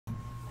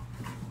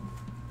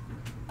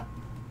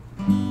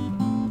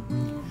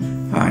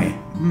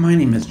My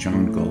name is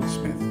John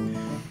Goldsmith,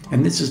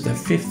 and this is the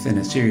fifth in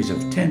a series of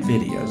 10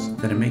 videos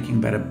that I'm making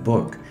about a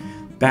book,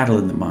 Battle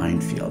in the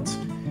Minefields,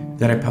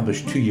 that I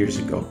published 2 years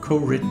ago,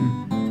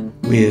 co-written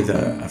with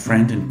a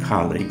friend and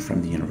colleague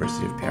from the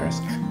University of Paris,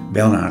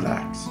 Goldsmith and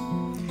Laks.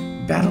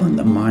 Battle in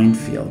the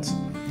Minefields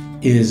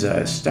is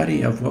a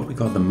study of what we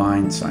call the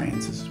mind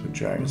sciences,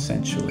 which are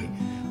essentially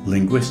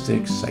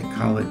linguistics,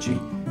 psychology,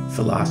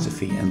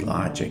 philosophy, and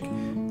logic,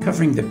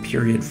 covering the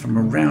period from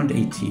around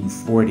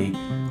 1840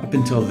 up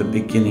until the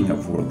beginning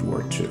of World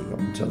War II, up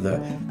until the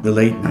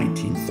late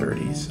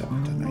 1930s, up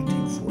to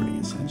 1940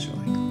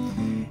 essentially.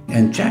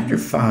 And Chapter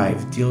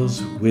 5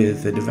 deals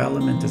with the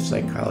development of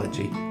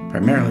psychology,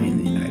 primarily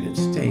in the United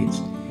States,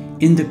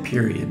 in the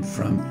period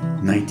from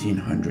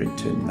 1900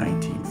 to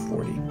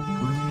 1940.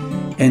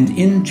 And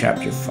in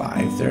Chapter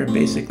 5, there are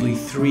basically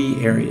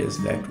three areas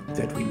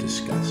that we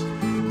discuss.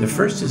 The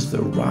first is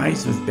the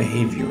rise of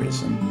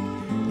behaviorism.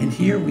 And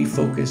here we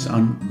focus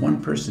on one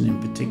person in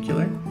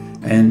particular,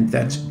 and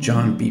that's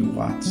John B.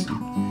 Watson.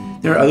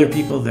 There are other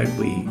people that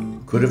we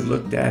could have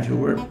looked at who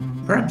were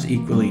perhaps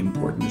equally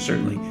important,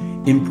 certainly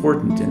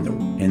important in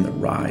the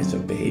rise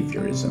of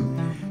behaviorism,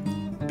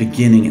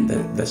 beginning in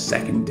the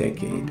second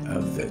decade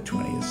of the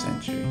 20th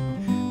century.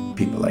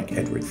 People like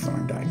Edward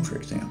Thorndike, for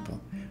example.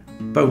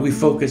 But we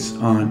focus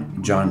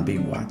on John B.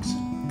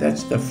 Watson.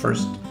 That's the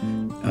first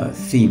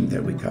theme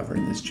that we cover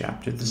in this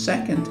chapter. The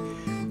second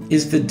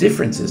is the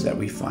differences that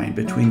we find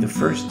between the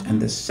first and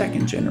the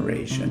second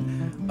generation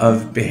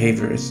of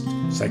behaviorist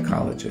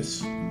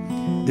psychologists.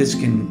 This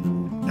can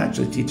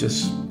actually teach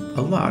us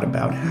a lot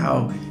about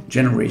how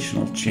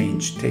generational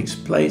change takes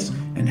place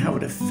and how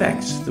it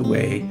affects the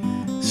way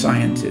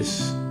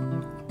scientists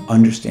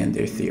understand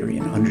their theory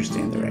and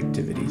understand their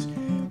activities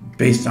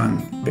based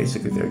on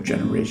basically their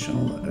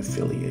generational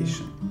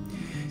affiliation.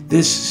 In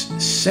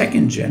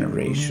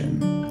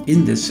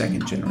this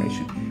second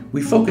generation,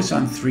 we focus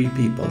on three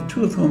people,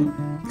 two of whom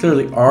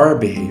clearly are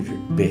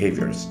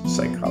behaviorist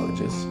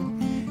psychologists.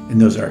 And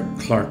those are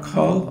Clark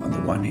Hull on the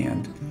one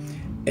hand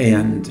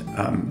and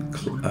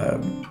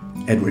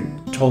Edward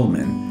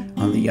Tolman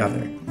on the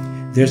other.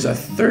 There's a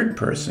third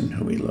person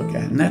who we look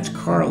at, and that's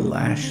Carl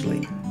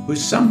Lashley,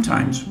 who's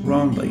sometimes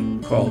wrongly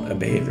called a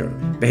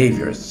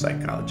behaviorist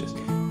psychologist.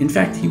 In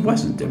fact, he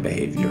wasn't a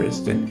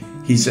behaviorist, and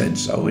he said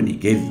so, and he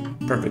gave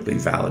perfectly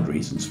valid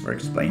reasons for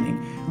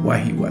explaining why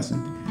he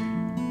wasn't.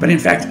 But in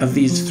fact, of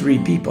these three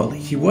people,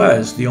 he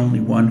was the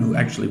only one who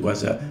actually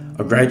was a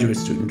graduate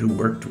student who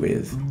worked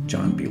with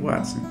John B.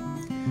 Watson.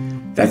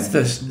 That's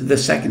the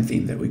second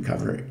theme that we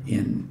cover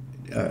in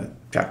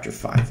Chapter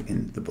 5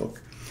 in the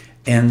book.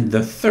 And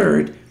the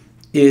third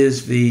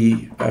is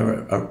the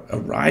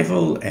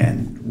arrival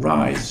and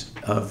rise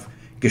of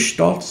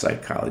Gestalt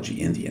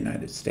psychology in the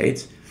United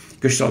States.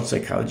 Gestalt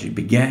psychology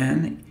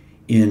began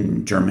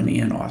in Germany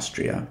and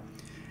Austria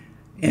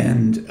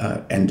and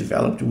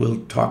developed.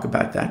 We'll talk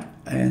about that.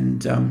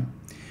 And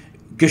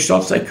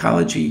Gestalt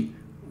psychology,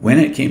 when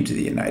it came to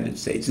the United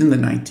States in the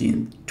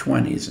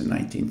 1920s and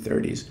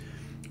 1930s,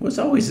 was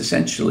always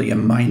essentially a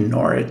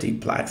minority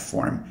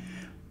platform,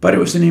 but it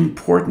was an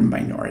important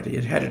minority.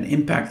 It had an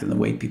impact on the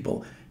way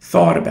people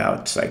thought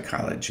about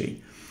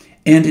psychology.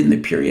 And in the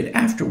period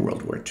after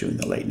World War II, in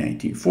the late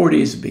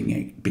 1940s,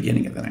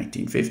 beginning of the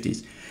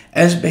 1950s,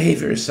 as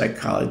behaviorist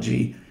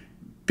psychology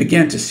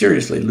began to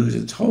seriously lose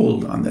its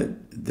hold on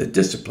the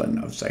discipline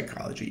of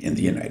psychology in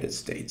the United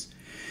States,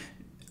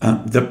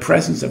 the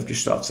presence of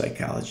Gestalt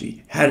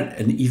psychology had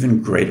an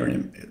even greater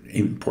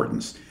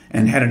importance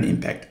and had an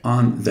impact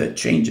on the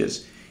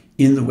changes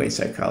in the way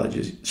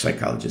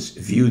psychologists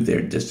viewed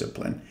their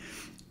discipline.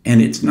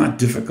 And it's not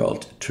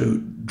difficult to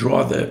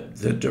draw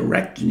the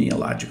direct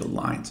genealogical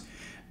lines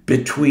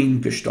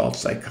between Gestalt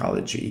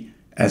psychology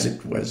as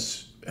it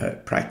was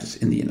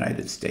practiced in the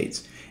United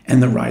States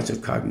and the rise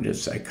of cognitive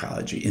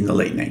psychology in the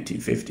late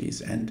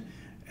 1950s and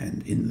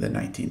in the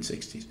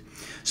 1960s.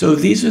 So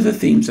these are the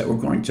themes that we're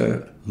going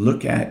to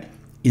look at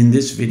in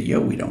this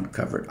video.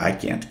 I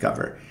can't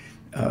cover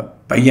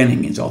by any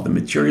means all the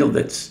material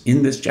that's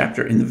in this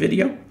chapter in the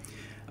video,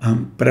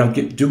 but I'll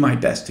do my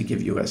best to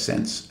give you a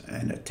sense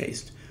and a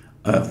taste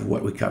of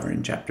what we cover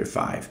in Chapter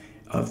 5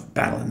 of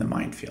Battle in the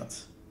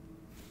Minefields.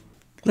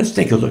 Let's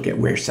take a look at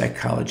where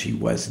psychology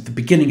was at the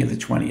beginning of the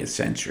 20th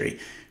century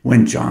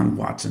when John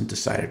Watson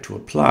decided to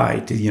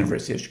apply to the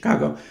University of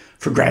Chicago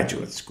for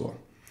graduate school.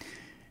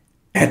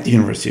 At the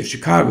University of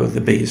Chicago,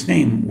 the biggest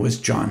name was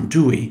John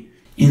Dewey.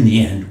 In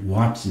the end,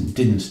 Watson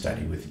didn't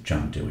study with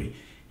John Dewey.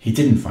 He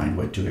didn't find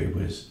what Dewey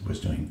was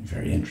doing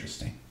very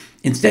interesting.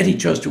 Instead, he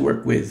chose to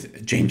work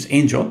with James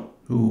Angel,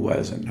 who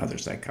was another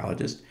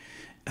psychologist,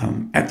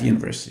 at the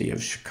University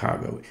of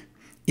Chicago.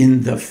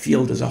 In the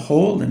field as a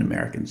whole, in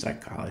American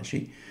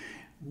psychology,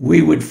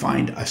 we would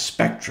find a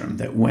spectrum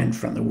that went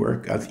from the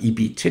work of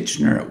E.B.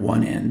 Titchener at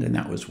one end, and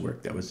that was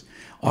work that was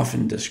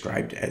often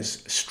described as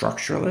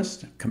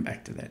structuralist. I'll come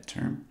back to that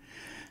term.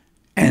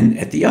 And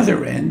at the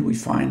other end, we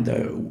find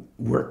the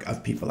work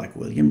of people like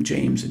William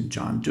James and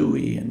John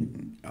Dewey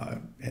and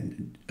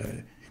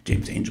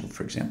James Angel,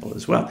 for example,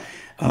 as well,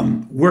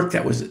 work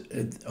that was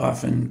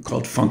often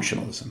called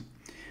functionalism.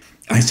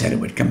 I said it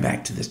would come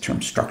back to this term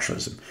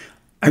structuralism.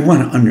 I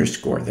want to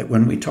underscore that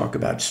when we talk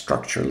about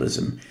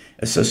structuralism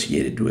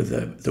associated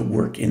with the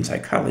work in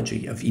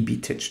psychology of E.B.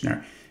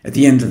 Titchener at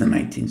the end of the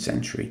 19th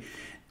century,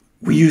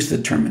 we use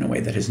the term in a way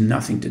that has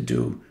nothing to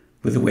do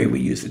with the way we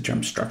use the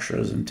term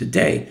structuralism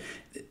today.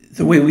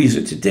 The way we use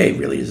it today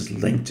really is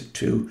linked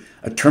to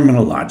a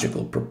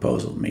terminological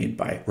proposal made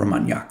by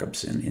Roman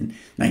Jakobson in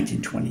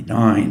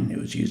 1929.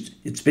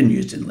 It's been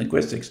used in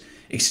linguistics,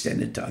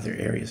 extended to other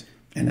areas.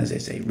 And as I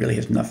say, it really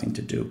has nothing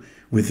to do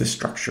with the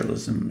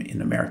structuralism in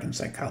American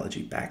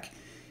psychology back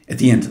at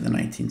the end of the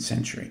 19th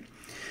century.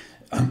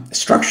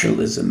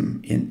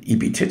 Structuralism in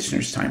E.B.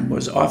 Titchener's time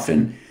was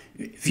often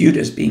viewed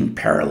as being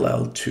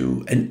parallel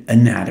to an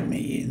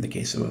anatomy in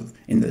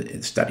the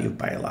study of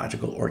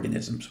biological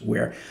organisms,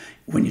 where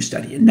when you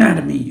study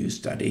anatomy, you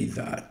study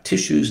the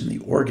tissues and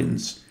the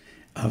organs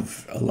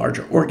of a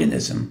larger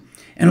organism.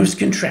 And it was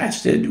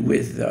contrasted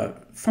with the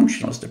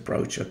functionalist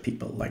approach of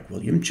people like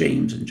William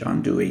James and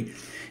John Dewey.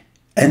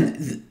 And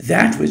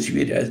that was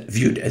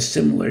viewed as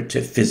similar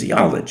to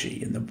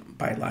physiology in the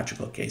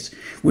biological case,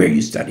 where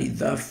you study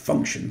the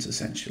functions,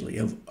 essentially,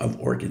 of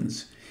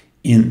organs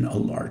in a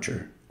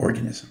larger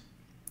organism.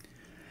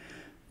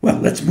 Well,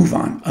 let's move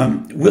on.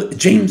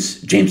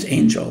 James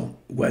Angel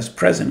was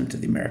president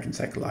of the American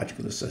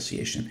Psychological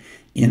Association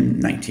in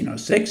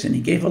 1906, and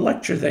he gave a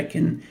lecture that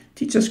can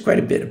teach us quite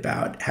a bit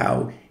about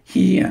how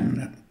he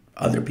and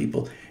other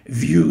people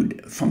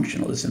viewed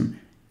functionalism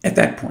at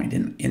that point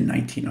in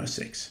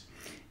 1906.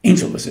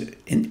 Angel was an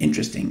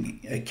interesting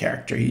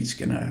character. He's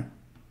going to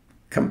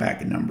come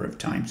back a number of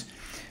times.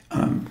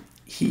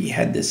 He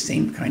had this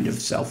same kind of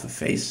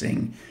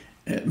self-effacing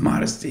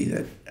modesty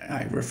that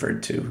I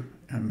referred to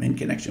in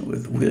connection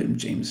with William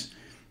James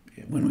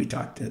when we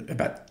talked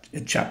about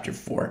chapter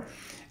 4.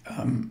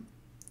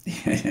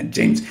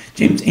 James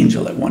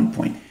Angel, at one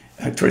point,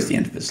 towards the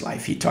end of his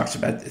life, he talks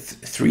about the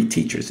three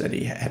teachers that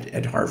he had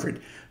at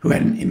Harvard who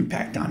had an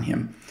impact on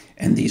him.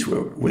 And these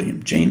were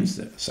William James,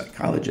 the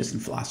psychologist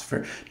and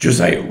philosopher,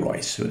 Josiah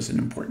Royce, who was an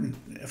important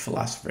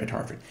philosopher at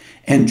Harvard,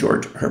 and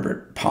George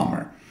Herbert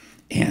Palmer.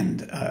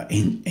 And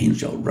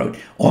Angel wrote,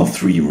 "All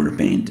three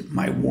remained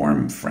my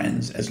warm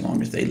friends as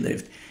long as they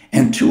lived,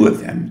 and two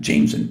of them,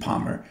 James and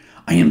Palmer,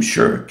 I am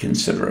sure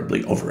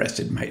considerably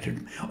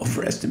overestimated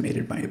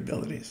my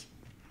abilities."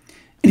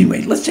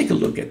 Anyway, let's take a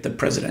look at the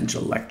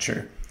presidential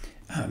lecture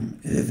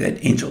that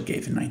Angel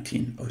gave in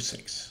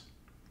 1906.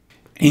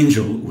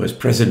 Angel was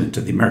president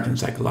of the American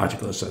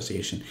Psychological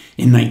Association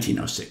in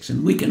 1906,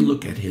 and we can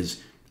look at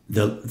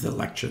the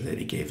lecture that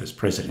he gave as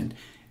president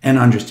and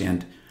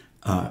understand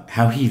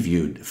how he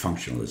viewed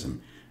functionalism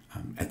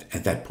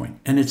at that point.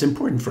 And it's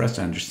important for us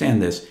to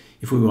understand this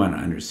if we want to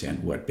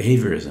understand what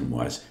behaviorism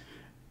was,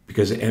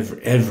 because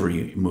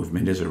every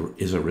movement is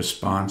a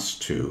response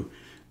to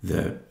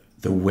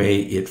the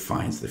way it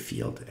finds the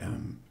field,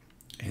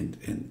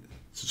 and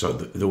so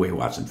the way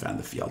Watson found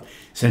the field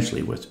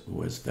essentially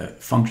was the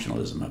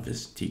functionalism of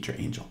his teacher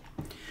Angel.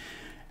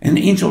 And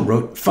Angel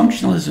wrote,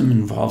 "Functionalism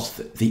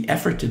involves the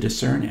effort to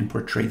discern and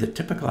portray the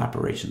typical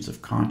operations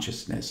of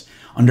consciousness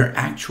under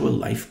actual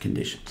life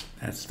conditions."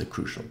 That's the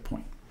crucial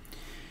point.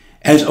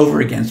 "As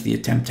over against the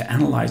attempt to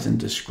analyze and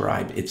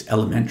describe its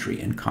elementary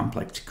and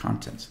complex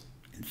contents."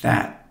 And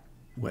that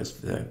was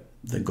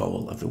the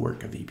goal of the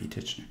work of E.B.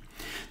 Titchener.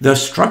 "The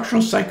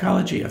structural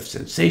psychology of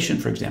sensation,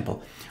 for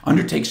example,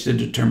 undertakes to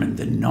determine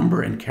the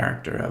number and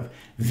character of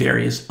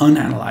various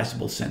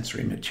unanalyzable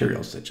sensory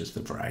materials, such as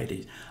the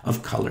variety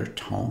of color,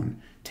 tone,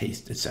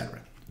 taste,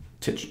 etc."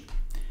 Titchener.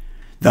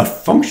 "The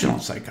functional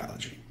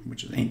psychology,"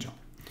 which is Angel,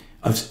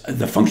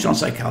 "the functional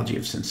psychology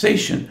of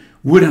sensation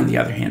would, on the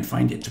other hand,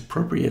 find its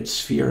appropriate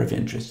sphere of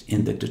interest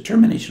in the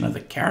determination of the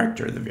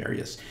character of the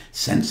various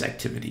sense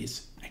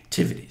activities,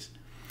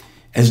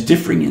 as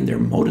differing in their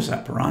modus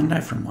operandi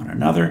from one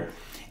another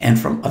and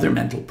from other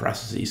mental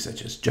processes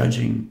such as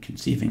judging,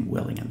 conceiving,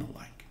 willing, and the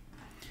like."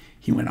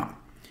 He went on,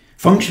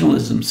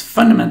 "Functionalism's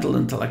fundamental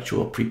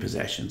intellectual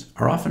prepossessions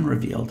are often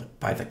revealed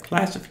by the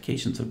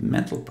classifications of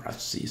mental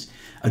processes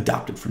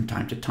adopted from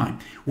time to time.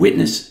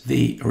 Witness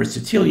the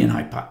Aristotelian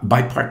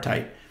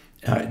bipartite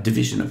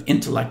division of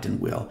intellect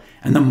and will,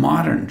 and the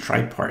modern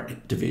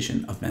tripartite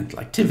division of mental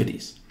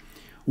activities.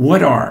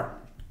 What are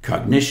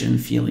cognition,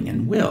 feeling,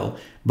 and will,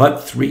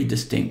 but three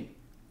distinct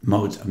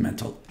modes of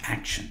mental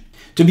action?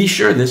 To be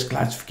sure, this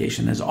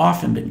classification has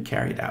often been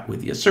carried out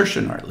with the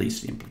assertion, or at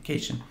least the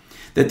implication,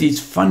 that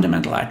these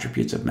fundamental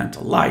attributes of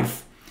mental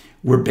life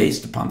were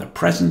based upon the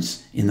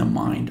presence in the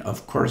mind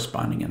of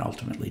corresponding and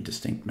ultimately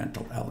distinct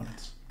mental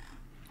elements."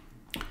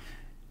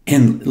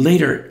 And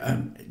later,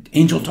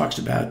 Angel talks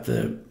about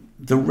the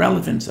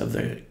relevance of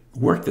the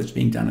work that's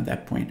being done at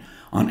that point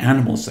on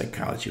animal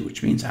psychology,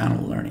 which means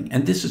animal learning.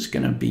 And this is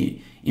going to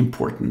be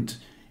important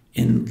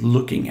in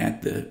looking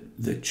at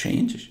the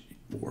change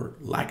or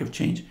lack of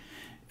change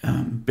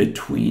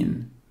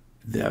between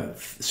the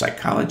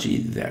psychology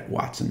that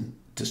Watson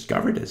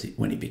discovered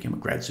when he became a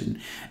grad student,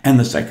 and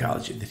the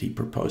psychology that he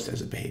proposed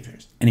as a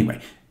behaviorist.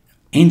 Anyway,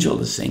 Angel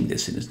is saying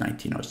this in his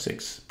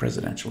 1906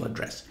 presidential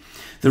address.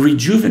 The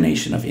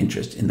rejuvenation of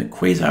interest in the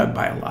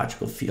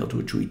quasi-biological field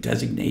which we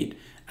designate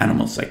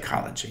animal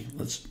psychology.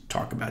 Let's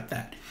talk about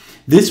that.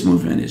 This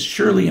movement is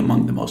surely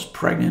among the most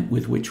pregnant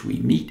with which we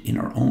meet in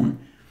our own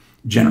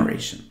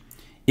generation.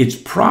 Its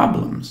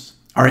problems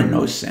are in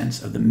no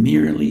sense of the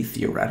merely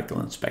theoretical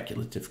and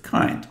speculative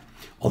kind,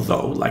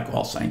 although, like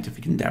all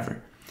scientific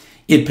endeavor,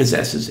 it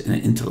possesses an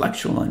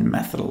intellectual and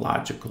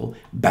methodological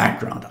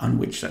background on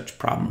which such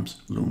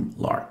problems loom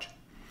large.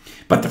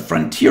 But the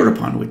frontier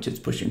upon which it's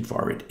pushing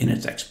forward in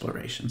its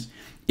explorations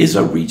is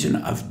a region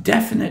of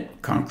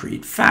definite,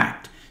 concrete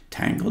fact,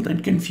 tangled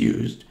and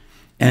confused,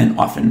 and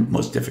often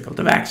most difficult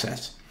of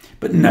access,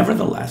 but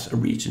nevertheless a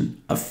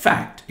region of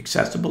fact,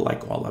 accessible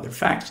like all other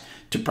facts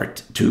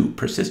to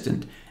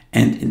persistent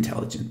and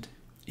intelligent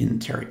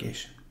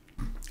interrogation.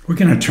 We're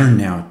going to turn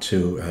now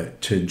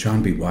to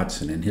John B.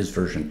 Watson and his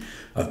version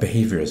of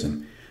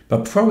behaviorism.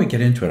 But before we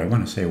get into it, I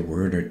want to say a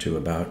word or two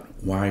about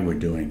why we're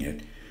doing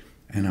it.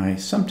 And I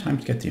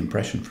sometimes get the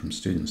impression from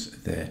students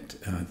that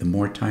the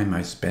more time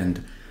I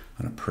spend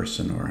on a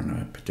person or on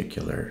a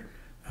particular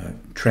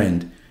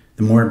trend,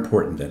 the more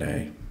important that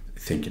I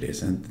think it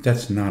is. And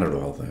that's not at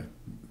all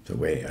the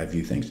way I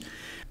view things.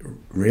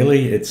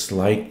 Really, it's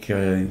like,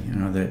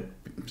 that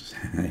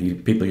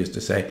people used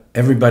to say,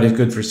 everybody's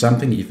good for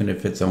something, even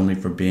if it's only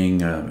for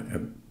being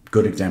a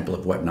good example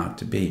of what not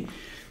to be.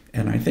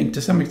 And I think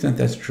to some extent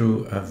that's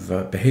true of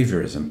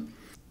behaviorism.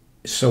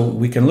 So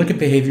we can look at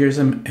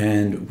behaviorism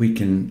and we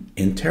can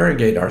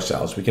interrogate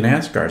ourselves. We can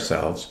ask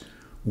ourselves,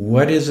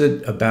 what is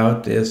it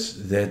about this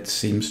that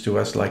seems to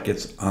us like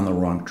it's on the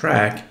wrong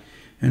track?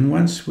 And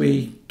once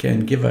we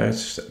can give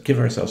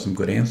ourselves some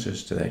good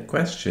answers to that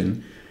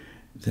question,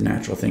 the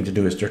natural thing to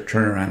do is to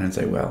turn around and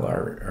say, well,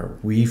 are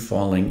we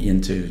falling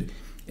into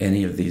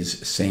any of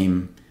these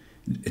same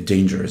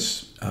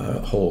dangerous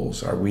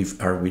holes? Are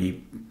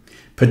we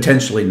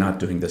potentially not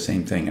doing the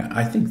same thing?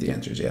 I think the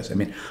answer is yes. I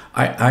mean,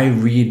 I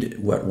read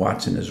what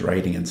Watson is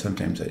writing, and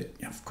sometimes,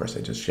 of course,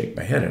 I just shake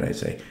my head and I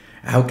say,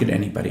 how could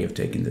anybody have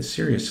taken this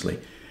seriously?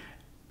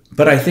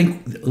 But I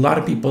think a lot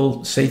of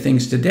people say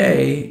things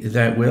today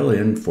that will,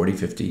 in 40,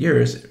 50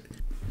 years,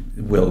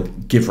 will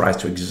give rise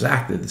to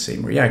exactly the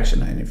same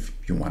reaction. And if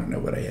you want to know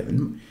what I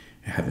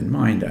have in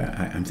mind,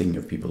 I'm thinking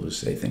of people who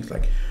say things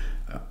like,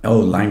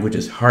 language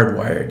is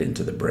hardwired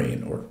into the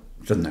brain, or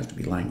it doesn't have to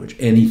be language,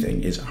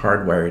 anything is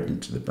hardwired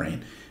into the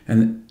brain.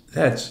 And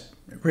that's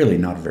really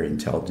not a very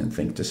intelligent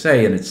thing to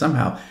say, and it's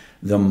somehow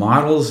the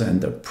models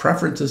and the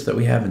preferences that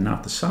we have and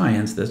not the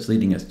science that's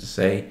leading us to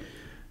say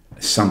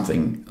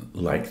something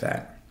like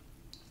that.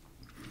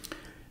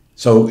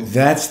 So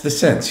that's the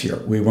sense here.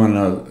 We want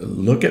to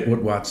look at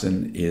what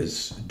Watson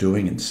is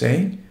doing and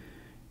saying,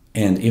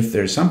 and if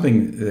there's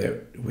something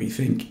that we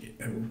think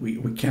we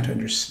can't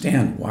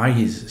understand why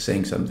he's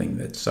saying something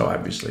that's so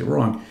obviously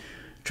wrong,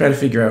 try to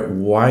figure out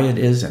why it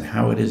is and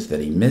how it is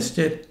that he missed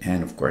it,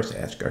 and of course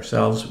ask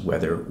ourselves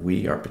whether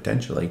we are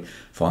potentially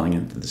falling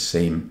into the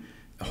same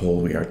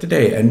hole we are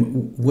today.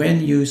 And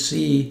when you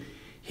see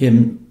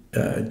him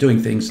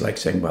doing things like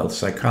saying, well,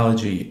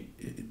 psychology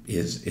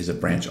is a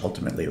branch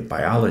ultimately of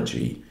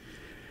biology,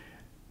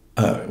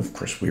 of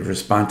course we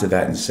respond to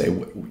that and say,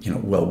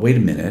 well, wait a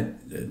minute,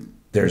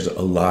 there's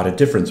a lot of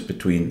difference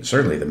between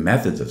certainly the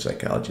methods of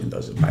psychology and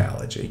those of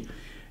biology,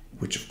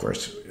 which of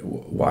course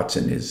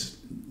Watson is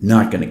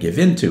not going to give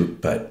into,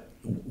 but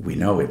we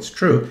know it's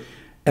true.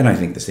 And I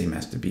think the same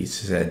has to be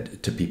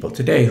said to people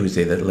today who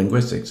say that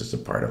linguistics is a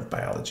part of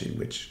biology,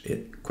 which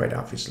it quite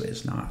obviously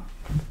is not.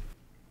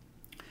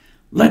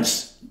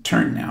 Let's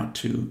turn now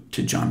to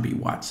John B.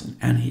 Watson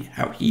and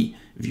how he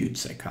viewed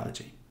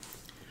psychology.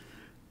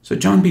 So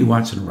John B.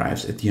 Watson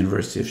arrives at the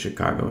University of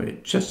Chicago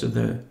just at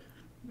the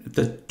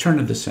turn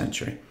of the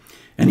century.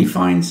 And he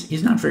finds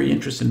he's not very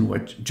interested in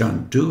what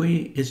John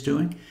Dewey is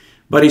doing,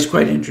 but he's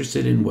quite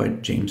interested in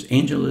what James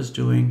Angel is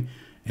doing,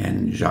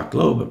 and Jacques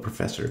Loeb, a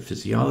professor of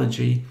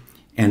physiology,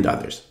 and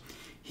others.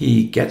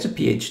 He gets a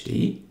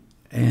PhD,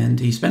 and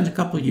he spends a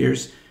couple of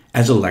years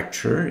as a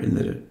lecturer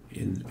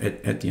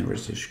at the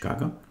University of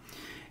Chicago.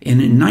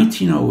 And in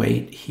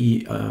 1908,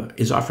 he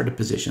is offered a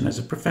position as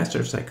a professor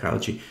of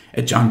psychology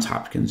at Johns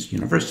Hopkins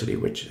University,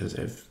 which, as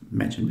I've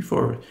mentioned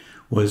before,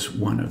 was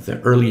one of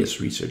the earliest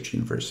research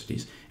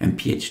universities and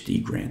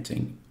PhD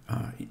granting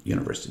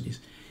universities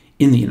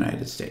in the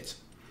United States.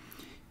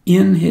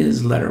 In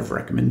his letter of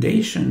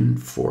recommendation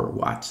for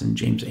Watson,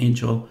 James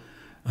Angel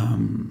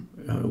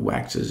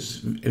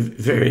waxes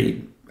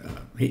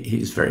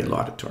he's very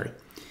laudatory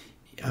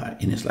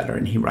in his letter,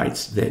 and he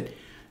writes that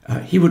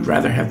he would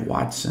rather have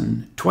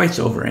Watson twice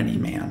over any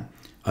man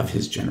of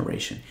his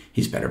generation.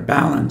 He's better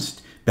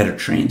balanced, better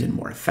trained, and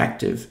more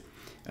effective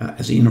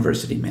as a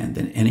university man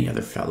than any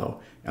other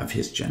fellow of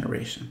his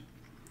generation.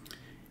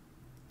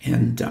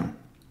 And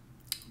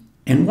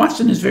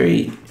Watson is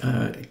very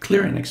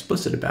clear and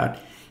explicit about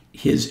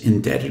his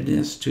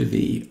indebtedness to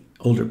the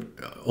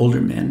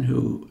older men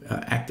who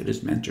acted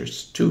as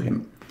mentors to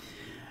him.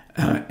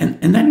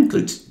 And that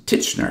includes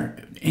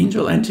Titchener,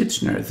 Angel and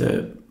Titchener,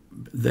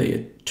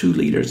 the two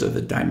leaders of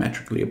the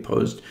diametrically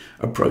opposed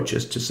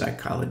approaches to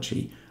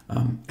psychology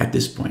at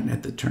this point,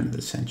 at the turn of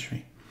the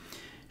century.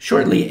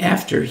 Shortly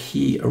after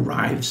he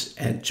arrives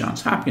at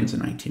Johns Hopkins in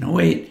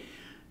 1908,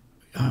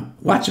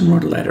 Watson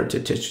wrote a letter to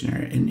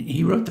Titchener, and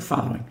he wrote the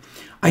following.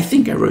 I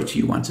think I wrote to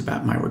you once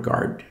about my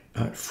regard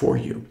for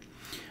you.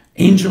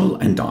 Angel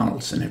and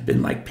Donaldson have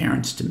been like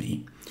parents to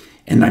me,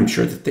 and I'm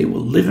sure that they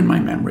will live in my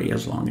memory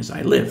as long as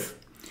I live.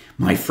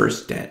 My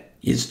first debt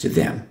is to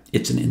them.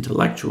 It's an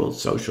intellectual,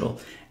 social,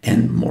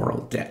 and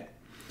moral debt.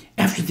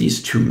 After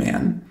these two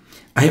men,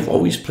 I have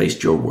always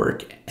placed your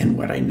work and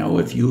what I know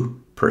of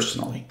you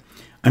personally.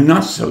 I'm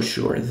not so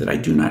sure that I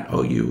do not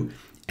owe you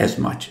as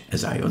much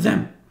as I owe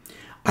them.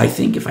 I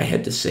think if I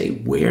had to say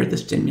where the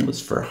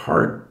stimulus for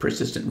hard,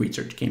 persistent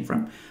research came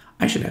from,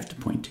 I should have to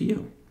point to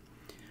you.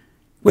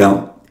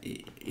 Well,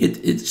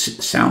 it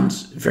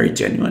sounds very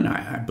genuine.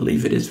 I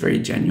believe it is very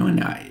genuine.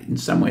 In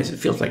some ways, it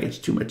feels like it's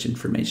too much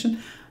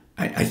information.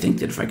 I think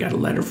that if I got a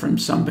letter from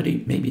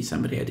somebody, maybe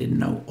somebody I didn't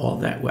know all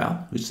that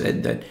well, who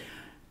said that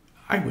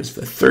I was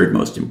the third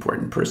most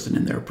important person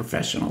in their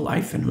professional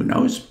life, and who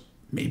knows,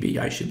 maybe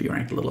I should be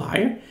ranked a little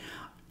higher.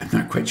 I'm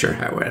not quite sure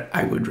how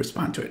I would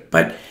respond to it.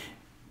 But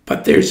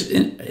there's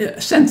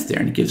a sense there,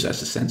 and it gives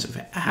us a sense of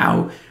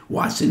how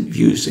Watson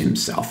views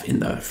himself in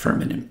the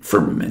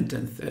firmament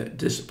and the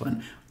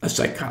discipline of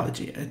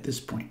psychology at this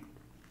point.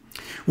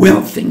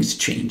 Well, things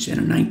changed, and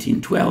in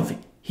 1912,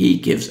 he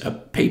gives a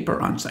paper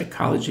on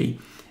psychology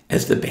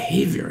as the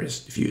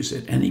behaviorist views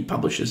it, and he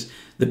publishes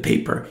the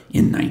paper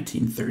in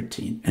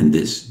 1913, and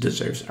this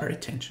deserves our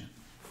attention.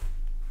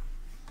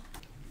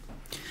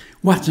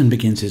 Watson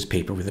begins his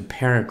paper with a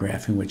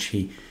paragraph in which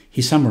he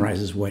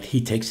summarizes what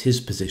he takes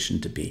his position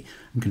to be.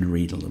 I'm going to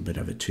read a little bit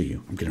of it to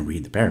you. I'm going to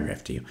read the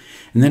paragraph to you.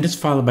 And then it's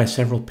followed by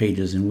several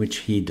pages in which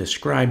he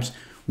describes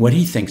what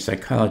he thinks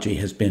psychology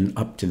has been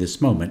up to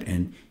this moment,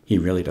 and he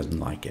really doesn't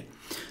like it.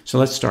 So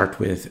let's start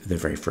with the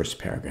very first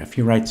paragraph.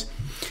 He writes,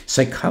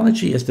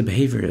 psychology as the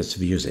behaviorist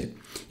views it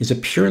is a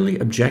purely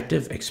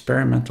objective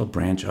experimental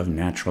branch of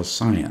natural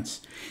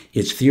science.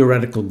 Its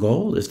theoretical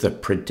goal is the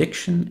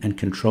prediction and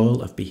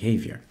control of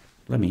behavior.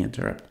 Let me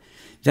interrupt.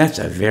 That's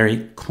a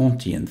very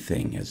Kantian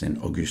thing, as in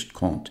Auguste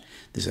Comte,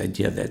 this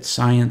idea that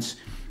science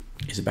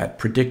is about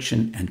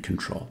prediction and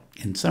control.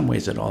 In some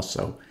ways, it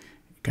also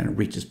kind of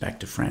reaches back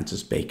to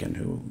Francis Bacon,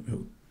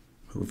 who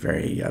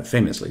very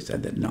famously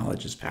said that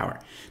knowledge is power.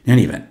 In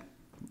any event,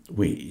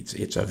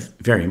 it's a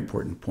very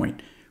important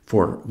point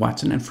for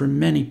Watson and for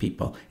many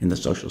people in the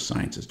social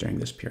sciences during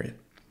this period.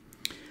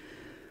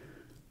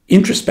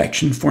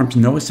 Introspection forms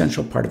no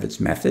essential part of its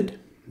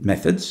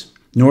methods,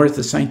 nor is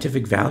the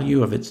scientific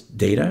value of its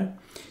data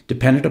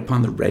dependent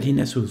upon the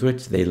readiness with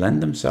which they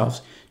lend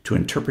themselves to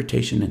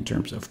interpretation in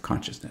terms of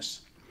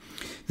consciousness.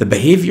 The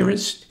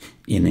behaviorist,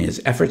 in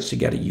his efforts to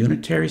get a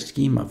unitary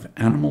scheme of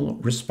animal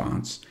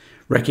response,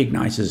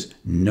 recognizes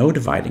no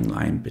dividing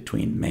line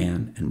between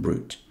man and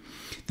brute.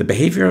 The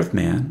behavior of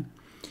man,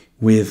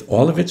 with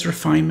all of its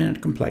refinement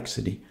and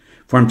complexity,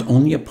 forms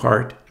only a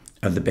part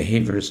of the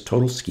behaviorist's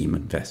total scheme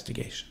of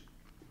investigation.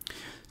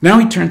 Now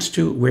he turns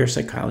to where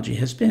psychology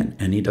has been,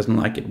 and he doesn't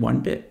like it one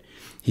bit.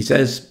 He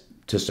says,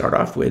 to start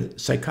off with,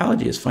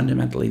 psychology is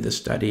fundamentally the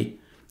study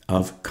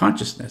of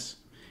consciousness.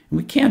 And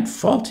we can't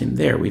fault him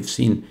there. We've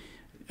seen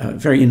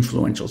very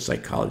influential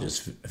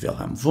psychologists,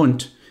 Wilhelm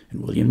Wundt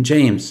and William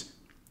James,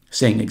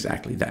 saying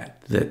exactly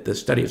that the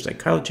study of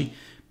psychology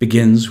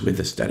begins with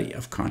the study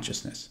of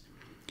consciousness.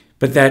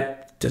 But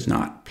that does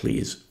not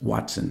please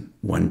Watson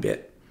one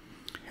bit.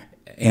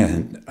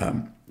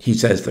 And he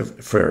says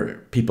that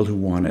for people who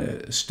want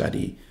to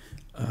study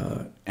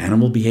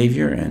animal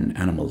behavior and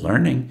animal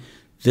learning,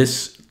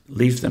 this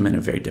leaves them in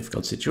a very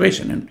difficult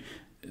situation. And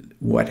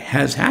what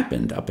has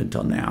happened up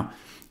until now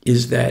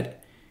is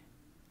that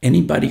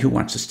anybody who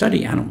wants to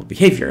study animal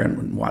behavior,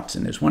 and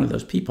Watson is one of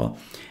those people,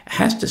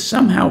 has to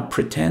somehow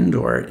pretend,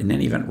 or in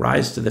any event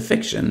rise to the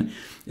fiction,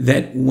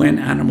 that when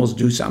animals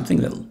do something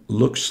that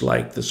looks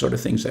like the sort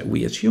of things that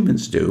we as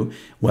humans do,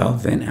 well,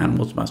 then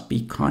animals must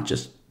be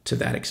conscious to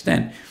that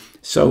extent.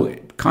 So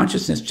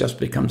consciousness just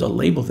becomes a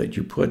label that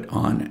you put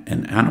on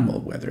an animal,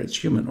 whether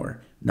it's human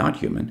or not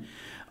human.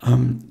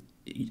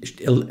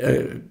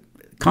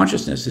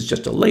 Consciousness is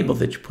just a label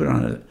that you put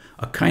on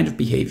a kind of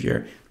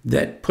behavior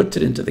that puts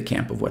it into the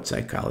camp of what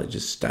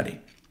psychologists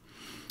study.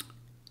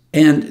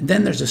 And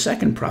then there's a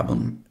second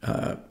problem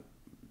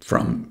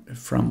from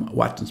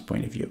Watson's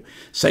point of view.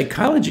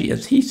 Psychology,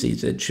 as he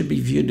sees it, should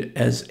be viewed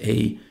as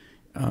a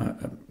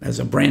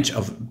branch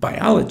of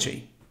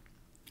biology.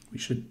 We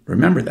should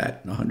remember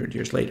that 100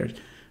 years later.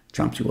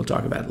 Chomsky will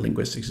talk about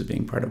linguistics as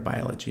being part of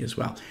biology as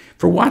well.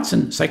 For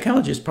Watson,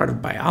 psychology is part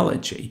of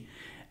biology.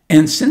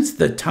 And since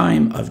the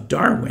time of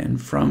Darwin,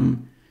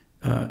 from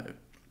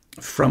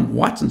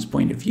Watson's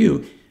point of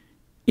view,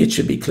 it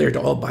should be clear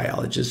to all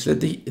biologists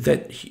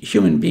that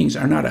human beings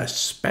are not a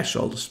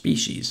special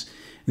species,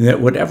 that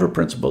whatever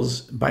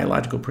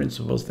biological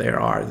principles there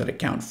are that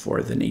account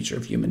for the nature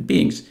of human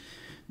beings,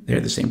 They're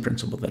the same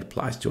principle that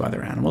applies to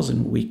other animals,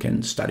 and we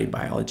can study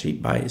biology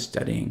by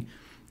studying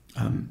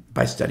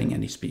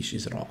any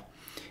species at all.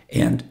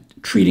 And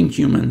treating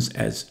humans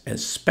as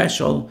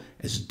special,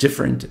 as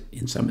different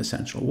in some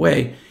essential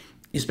way,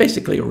 is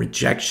basically a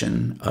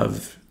rejection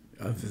of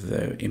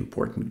the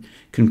important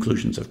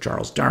conclusions of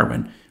Charles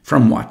Darwin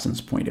from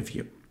Watson's point of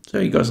view. So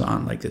he goes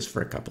on like this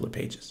for a couple of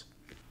pages.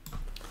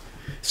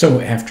 So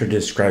after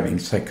describing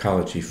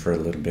psychology for a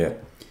little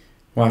bit,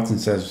 Watson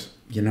says,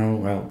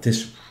 well,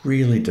 this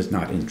really does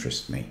not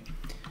interest me.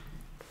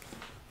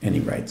 And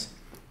he writes,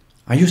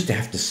 I used to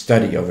have to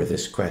study over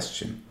this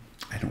question.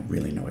 I don't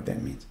really know what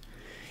that means.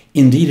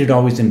 Indeed, it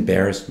always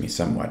embarrassed me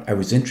somewhat. I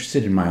was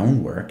interested in my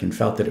own work and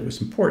felt that it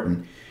was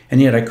important,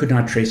 and yet I could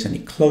not trace any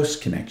close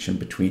connection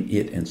between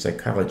it and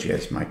psychology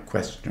as my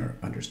questioner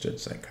understood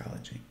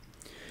psychology.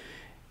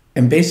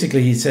 And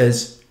basically he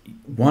says,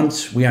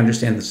 once we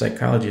understand that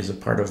psychology is a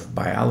part of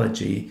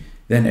biology,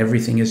 then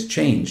everything has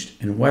changed.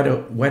 And why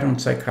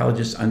don't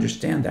psychologists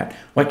understand that?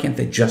 Why can't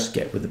they just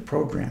get with the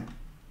program?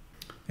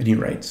 And he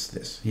writes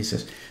this. He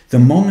says, the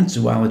moment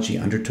zoology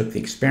undertook the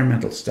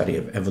experimental study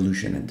of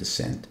evolution and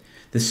descent,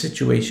 the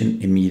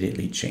situation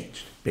immediately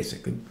changed.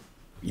 Basically,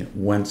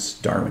 once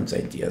Darwin's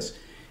ideas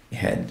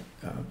had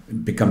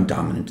become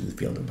dominant in the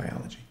field of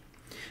biology.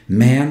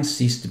 Man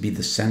ceased to be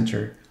the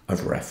center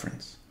of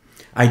reference.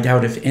 I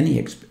doubt if any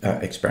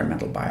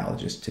experimental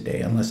biologist today,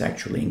 unless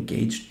actually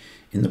engaged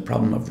in the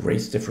problem of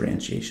race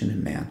differentiation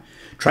in man,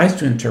 tries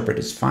to interpret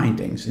his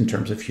findings in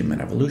terms of human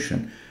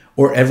evolution,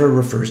 or ever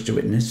refers to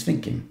it in his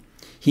thinking.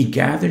 He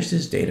gathers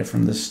his data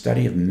from the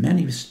study of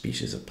many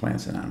species of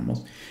plants and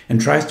animals and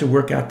tries to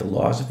work out the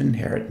laws of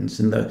inheritance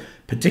in the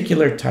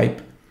particular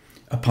type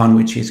upon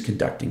which he is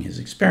conducting his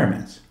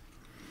experiments.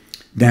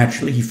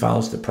 Naturally, he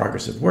follows the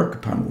progressive work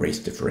upon race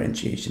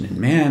differentiation in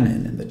man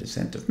and in the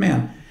descent of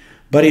man,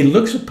 but he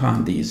looks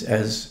upon these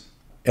as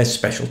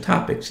special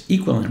topics,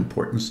 equal in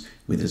importance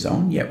with his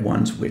own, yet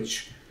ones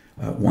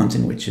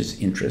in which his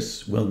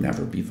interests will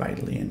never be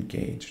vitally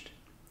engaged.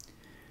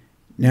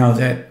 Now,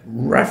 that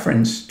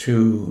reference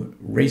to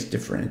race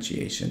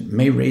differentiation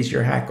may raise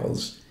your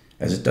hackles,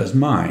 as it does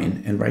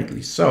mine, and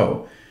rightly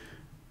so.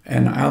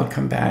 And I'll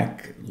come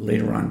back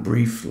later on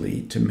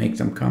briefly to make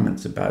some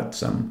comments about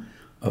some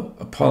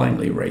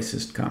appallingly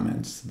racist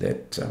comments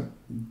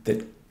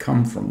that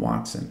come from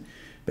Watson.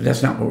 But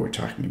that's not what we're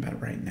talking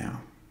about right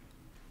now.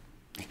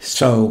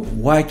 So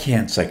why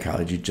can't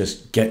psychology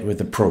just get with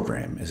the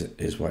program,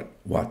 is what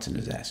Watson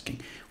is asking.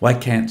 Why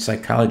can't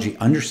psychology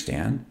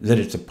understand that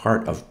it's a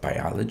part of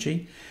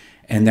biology,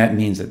 and that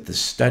means that the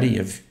study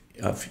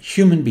of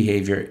human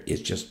behavior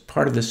is just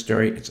part of the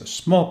story, it's a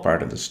small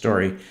part of the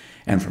story,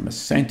 and from a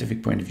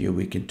scientific point of view,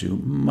 we could do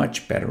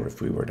much better if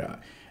we were to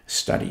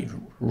study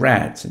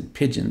rats and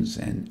pigeons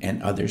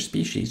and other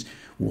species.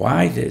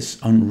 Why this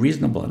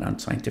unreasonable and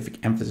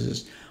unscientific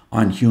emphasis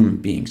on human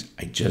beings?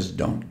 I just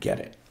don't get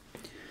it.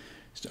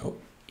 So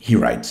he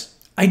writes,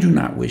 I do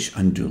not wish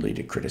unduly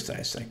to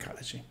criticize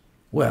psychology.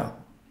 Well,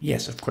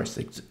 yes, of course,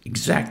 that's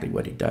exactly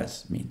what he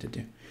does mean to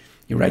do.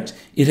 He writes,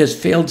 it has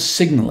failed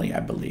signally, I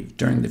believe,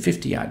 during the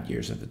 50-odd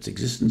years of its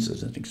existence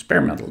as an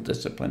experimental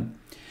discipline,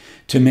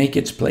 to make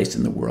its place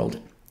in the world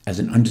as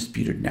an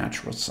undisputed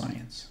natural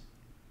science.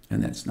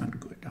 And that's not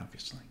good,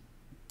 obviously.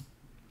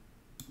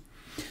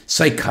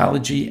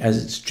 Psychology,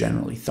 as it's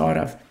generally thought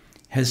of,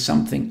 has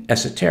something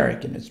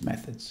esoteric in its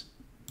methods.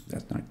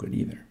 That's not good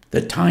either.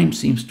 The time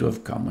seems to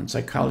have come when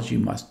psychology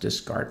must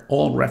discard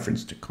all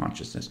reference to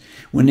consciousness,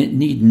 when it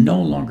need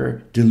no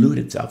longer delude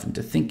itself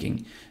into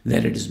thinking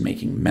that it is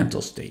making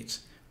mental states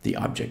the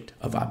object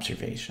of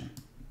observation.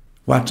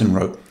 Watson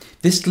wrote,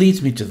 this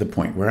leads me to the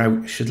point where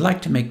I should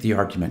like to make the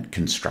argument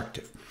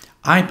constructive.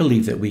 I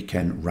believe that we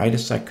can write a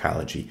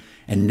psychology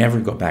and never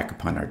go back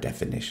upon our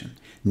definition,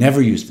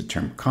 never use the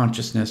term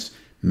consciousness,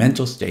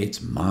 mental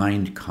states,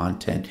 mind,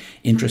 content,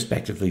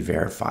 introspectively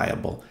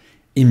verifiable,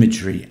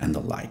 imagery, and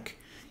the like.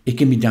 It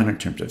can be done in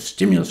terms of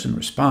stimulus and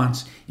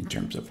response, in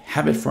terms of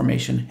habit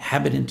formation,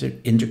 habit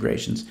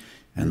integrations,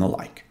 and the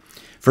like.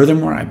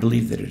 Furthermore, I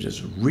believe that it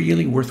is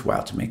really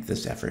worthwhile to make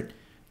this effort,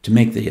 to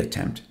make the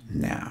attempt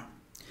now.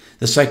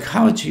 The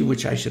psychology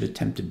which I should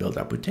attempt to build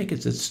up would take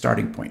as its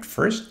starting point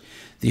first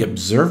the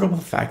observable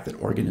fact that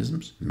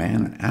organisms,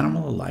 man and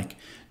animal alike,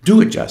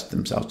 do adjust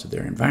themselves to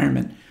their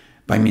environment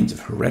by means of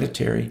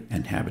hereditary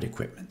and habit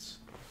equipments.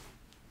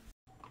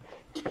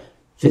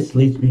 This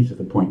leads me to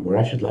the point where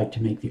I should like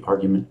to make the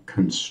argument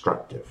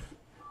constructive,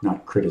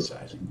 not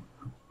criticizing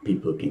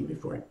people who came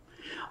before him.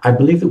 I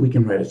believe that we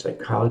can write a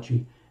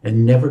psychology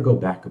and never go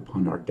back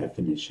upon our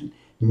definition,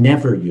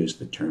 never use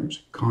the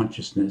terms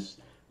consciousness,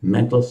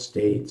 mental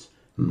states,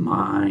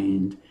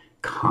 mind,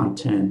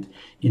 content,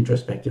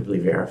 introspectively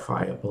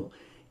verifiable,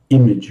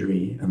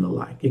 imagery, and the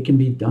like. It can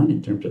be done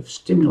in terms of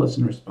stimulus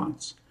and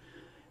response,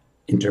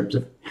 in terms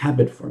of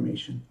habit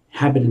formation,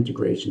 habit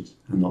integrations,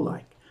 and the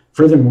like.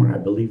 Furthermore, I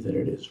believe that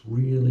it is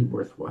really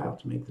worthwhile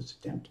to make this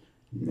attempt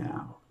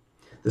now.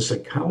 The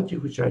psychology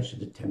which I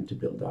should attempt to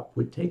build up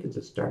would take as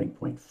a starting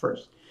point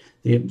first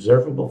the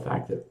observable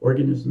fact that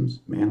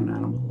organisms, man and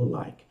animal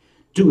alike,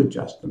 do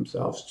adjust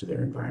themselves to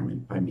their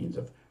environment by means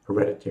of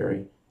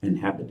hereditary and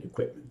habit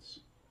equipments.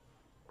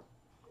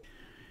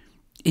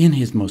 In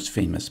his most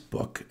famous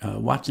book,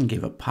 Watson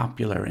gave a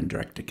popular and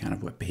direct account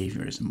of what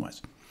behaviorism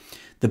was.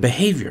 The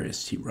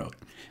behaviorist, he wrote,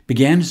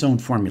 began his own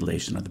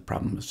formulation of the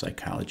problem of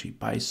psychology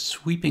by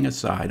sweeping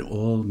aside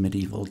all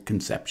medieval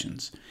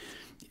conceptions.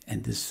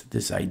 And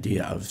this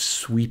idea of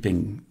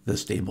sweeping the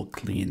stable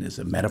clean is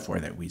a metaphor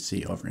that we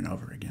see over and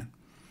over again.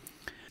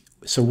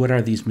 So what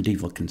are these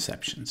medieval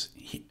conceptions?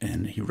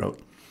 He wrote,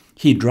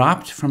 he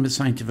dropped from his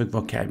scientific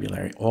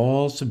vocabulary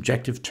all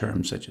subjective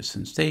terms such as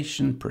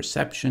sensation,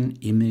 perception,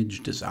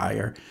 image,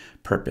 desire,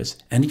 purpose,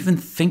 and even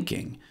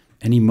thinking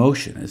and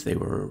emotion as they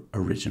were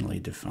originally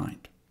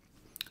defined.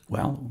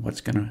 Well,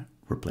 what's going to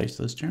replace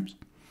those terms?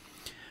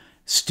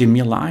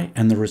 Stimuli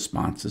and the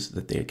responses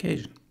that they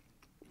occasion.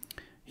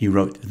 He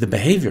wrote, the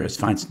behaviorist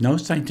finds no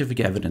scientific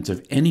evidence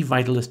of any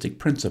vitalistic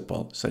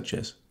principle such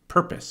as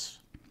purpose.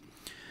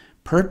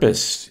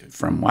 Purpose,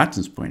 from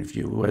Watson's point of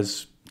view,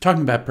 was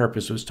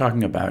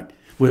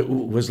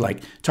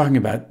like talking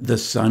about the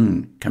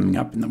sun coming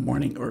up in the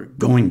morning or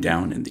going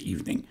down in the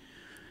evening.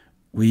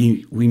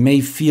 We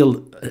may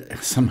feel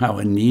somehow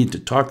a need to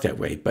talk that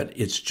way, but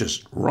it's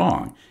just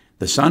wrong.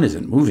 The sun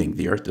isn't moving,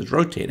 the earth is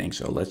rotating,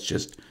 so let's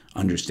just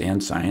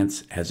understand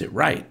science as it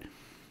right.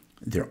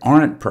 There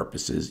aren't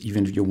purposes.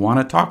 Even if you want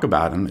to talk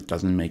about them, it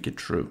doesn't make it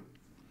true.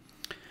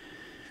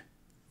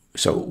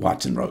 So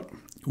Watson wrote,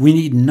 we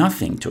need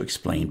nothing to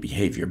explain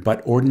behavior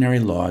but ordinary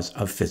laws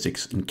of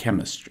physics and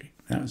chemistry.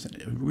 That was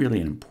really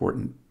an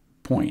important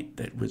point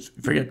that was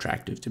very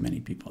attractive to many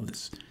people,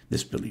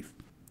 this belief.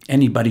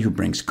 Anybody who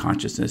brings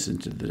consciousness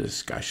into the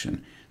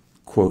discussion,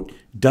 quote,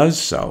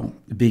 does so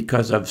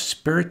because of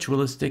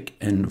spiritualistic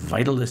and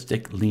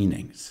vitalistic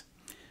leanings.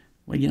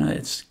 Well, you know,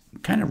 it's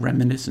kind of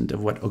reminiscent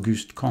of what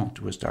Auguste Comte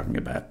was talking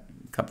about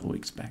a couple of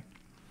weeks back.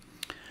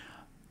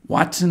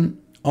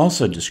 Watson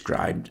also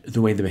described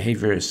the way the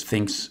behaviorist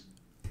thinks,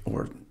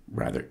 or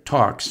rather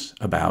talks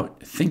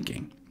about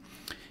thinking.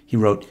 He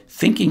wrote,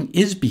 thinking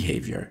is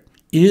behavior,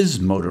 is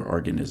motor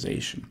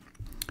organization,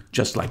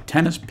 just like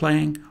tennis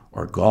playing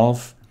or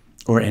golf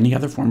or any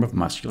other form of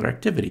muscular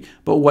activity.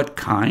 But what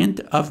kind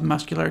of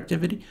muscular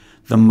activity?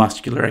 The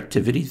muscular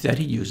activities that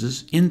he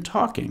uses in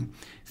talking.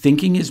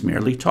 Thinking is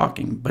merely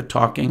talking, but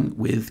talking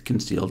with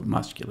concealed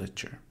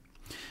musculature.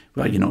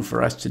 Well, you know,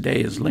 for us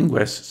today as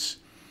linguists,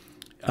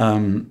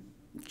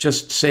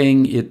 just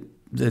saying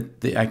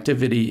that the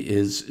activity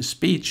is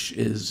speech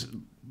is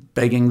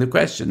begging the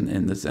question,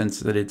 in the sense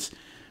that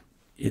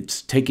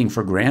it's taking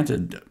for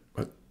granted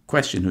a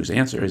question whose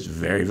answer is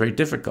very, very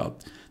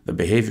difficult. The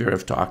behavior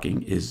of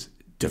talking is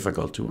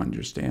difficult to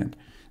understand.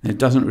 And it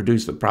doesn't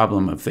reduce the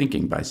problem of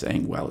thinking by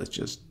saying, well, it's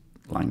just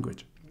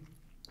language.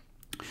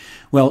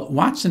 Well,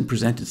 Watson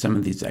presented some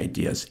of these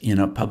ideas in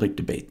a public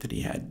debate that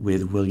he had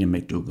with William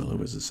McDougall, who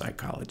was a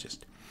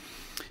psychologist.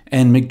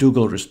 And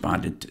McDougall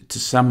responded to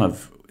some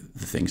of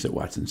the things that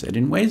Watson said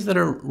in ways that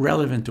are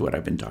relevant to what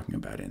I've been talking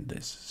about in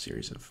this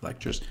series of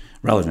lectures,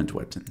 relevant to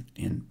what's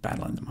in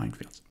Battle in the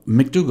Minefields.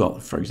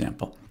 McDougall, for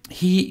example,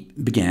 he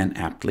began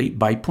aptly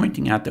by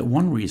pointing out that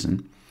one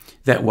reason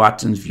that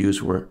Watson's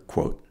views were,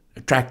 quote,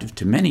 attractive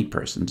to many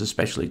persons,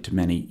 especially to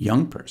many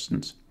young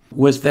persons,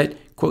 was that,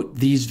 quote,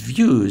 these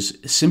views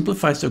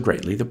simplify so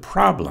greatly the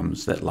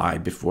problems that lie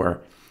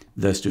before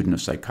the student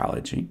of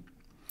psychology.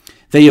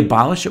 They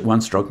abolish at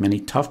one stroke many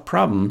tough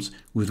problems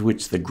with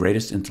which the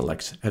greatest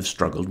intellects have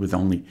struggled with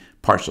only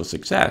partial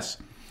success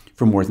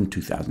for more than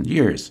 2,000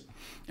 years.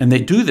 And they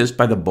do this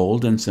by the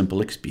bold and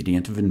simple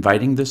expedient of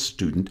inviting the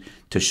student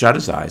to shut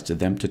his eyes to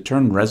them, to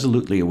turn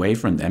resolutely away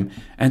from them,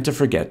 and to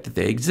forget that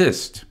they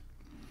exist.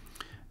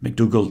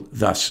 McDougall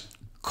thus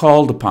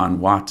called upon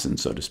Watson,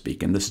 so to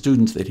speak, and the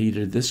students that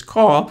heeded this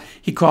call,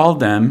 he called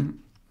them,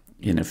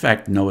 in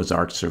effect, Noah's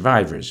Ark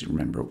survivors. You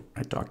remember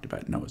I talked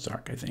about Noah's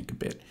Ark, I think, a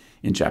bit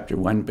in Chapter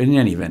 1, but in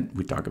any event,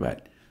 we talk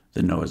about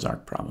the Noah's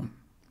Ark problem.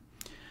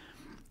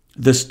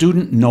 The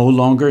student no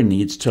longer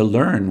needs to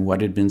learn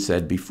what had been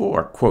said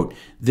before. Quote,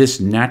 this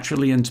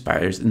naturally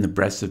inspires in the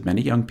breasts of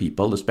many young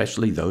people,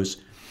 especially those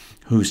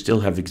who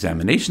still have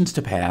examinations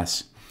to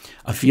pass,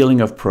 a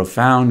feeling of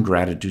profound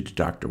gratitude to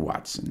Dr.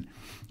 Watson.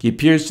 He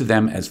appears to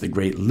them as the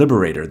great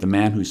liberator, the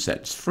man who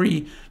sets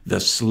free the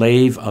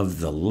slave of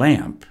the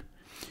lamp,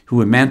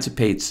 who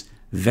emancipates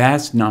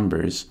vast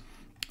numbers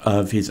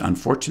of his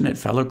unfortunate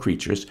fellow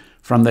creatures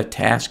from the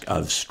task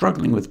of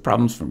struggling with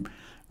problems from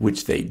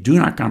which they do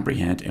not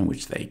comprehend and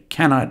which they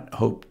cannot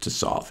hope to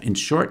solve. In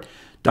short,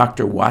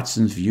 Dr.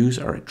 Watson's views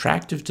are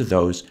attractive to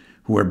those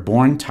who are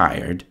born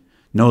tired,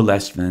 no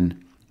less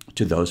than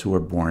to those who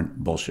are born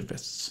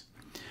Bolshevists.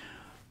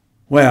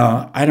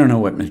 Well, I don't know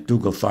what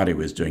McDougall thought he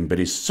was doing, but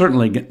he's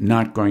certainly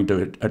not going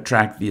to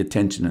attract the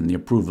attention and the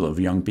approval of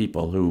young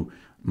people who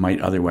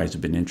might otherwise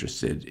have been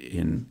interested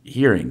in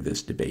hearing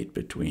this debate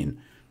between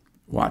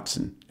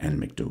Watson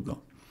and McDougall.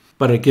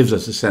 But it gives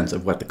us a sense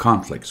of what the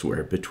conflicts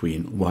were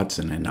between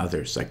Watson and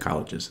other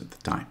psychologists at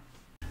the time.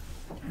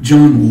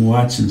 John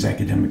Watson's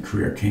academic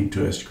career came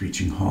to a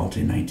screeching halt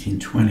in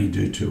 1920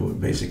 due to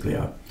basically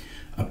a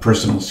a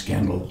personal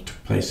scandal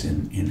took place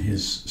in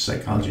his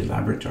psychology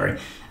laboratory,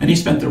 and he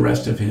spent the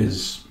rest of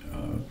his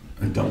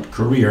adult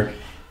career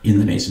in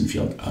the nascent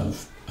field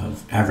of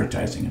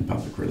advertising and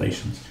public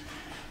relations,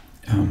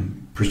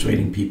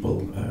 persuading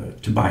people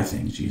to buy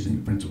things using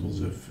the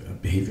principles of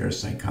behavioral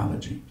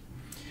psychology.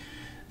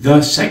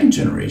 The second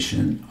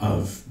generation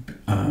of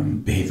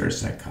behavioral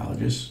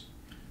psychologists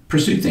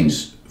pursued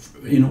things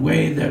in a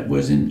way that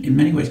was in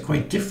many ways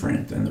quite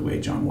different than the way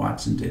John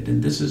Watson did.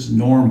 And this is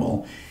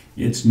normal.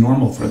 It's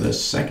normal for the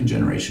second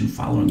generation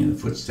following in the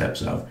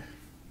footsteps of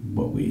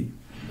what we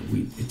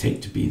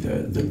take to be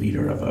the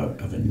leader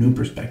of a new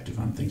perspective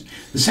on things.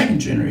 The second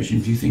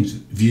generation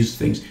views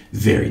things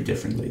very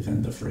differently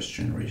than the first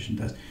generation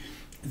does.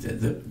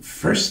 The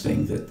first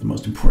thing, the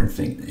most important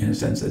thing in a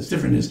sense that's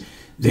different, is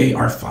they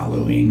are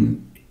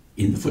following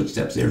in the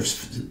footsteps.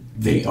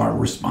 They are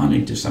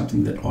responding to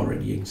something that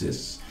already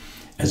exists,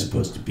 as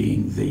opposed to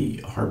being the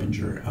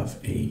harbinger of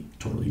a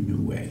totally new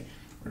way,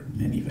 or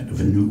in any event, of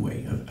a new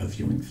way of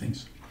viewing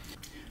things.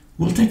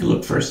 We'll take a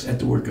look first at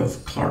the work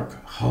of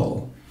Clark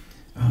Hull.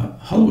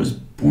 Hull was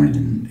born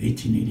in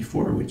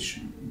 1884, which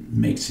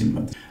makes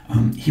him.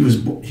 He was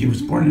born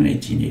in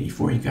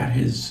 1884. He got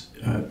his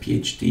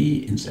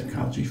PhD in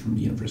psychology from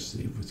the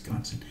University of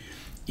Wisconsin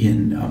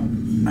in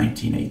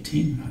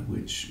 1918,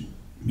 which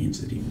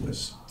means that he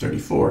was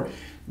 34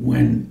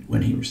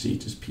 when he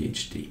received his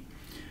PhD.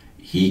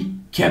 He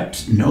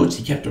kept notes.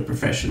 He kept a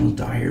professional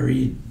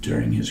diary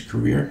during his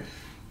career,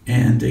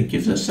 and it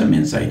gives us some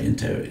insight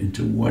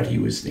into what he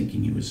was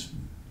thinking. He was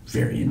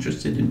very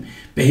interested in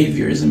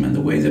behaviorism and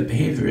the way that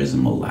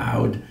behaviorism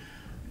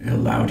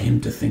allowed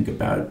him to think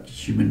about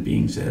human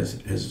beings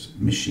as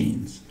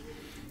machines.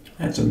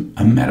 That's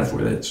a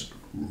metaphor that's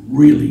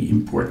really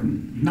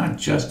important, not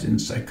just in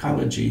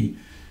psychology,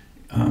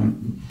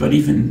 but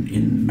even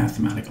in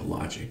mathematical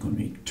logic. When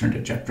we turn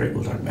to Chapter 8,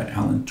 we'll talk about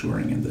Alan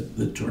Turing and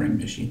the Turing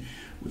machine,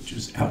 which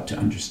is out to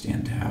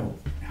understand how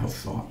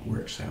thought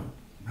works,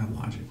 how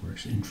logic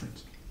works,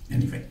 inference.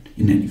 In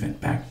any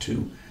event, back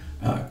to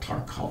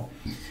Clark Hull.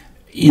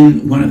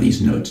 In one of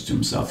these notes to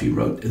himself, he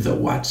wrote, "The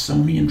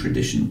Watsonian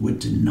tradition would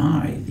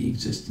deny the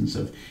existence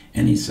of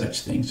any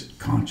such things as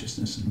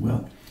consciousness and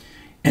will,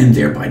 and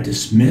thereby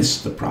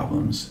dismiss the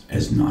problems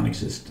as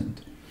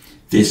non-existent.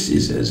 This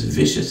is as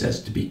vicious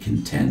as to be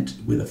content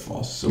with a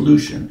false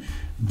solution.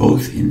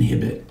 Both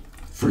inhibit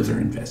further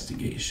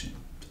investigation."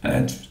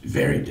 That's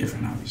very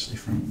different, obviously,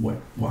 from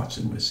what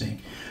Watson was saying.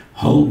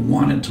 Hull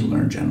wanted to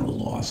learn general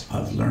laws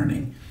of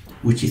learning,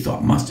 which he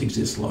thought must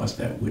exist, laws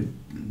that would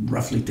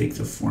roughly take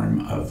the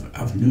form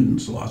of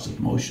Newton's laws of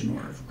motion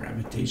or of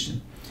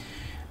gravitation.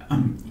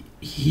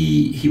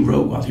 He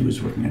wrote while he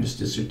was working on his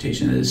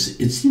dissertation, it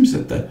seems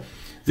that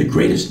the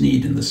greatest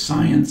need in the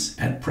science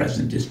at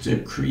present is to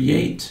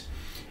create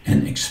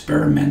an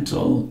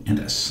experimental and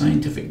a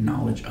scientific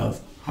knowledge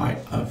of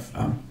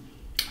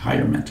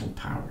higher mental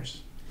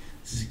powers.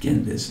 This is,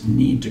 again, this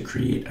need to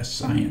create a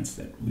science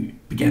that we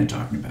began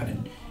talking about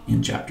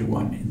in Chapter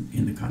 1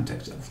 in the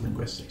context of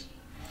linguistics.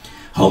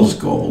 Hull's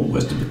goal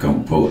was to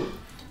become, quote,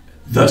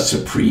 the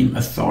supreme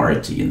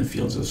authority in the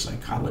fields of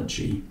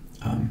psychology,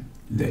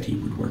 that he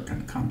would work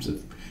on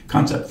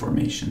concept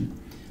formation,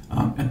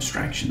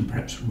 abstraction,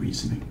 perhaps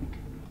reasoning.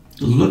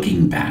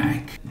 Looking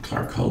back,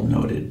 Clark Hull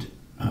noted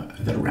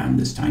that around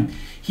this time,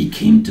 he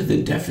came to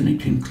the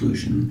definite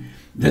conclusion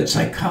that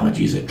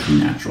psychology is a true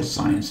natural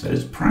science, that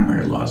its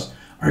primary laws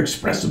are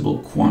expressible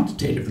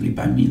quantitatively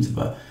by means of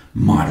a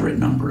moderate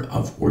number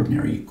of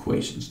ordinary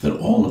equations, that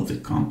all of the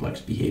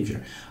complex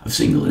behavior of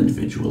single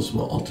individuals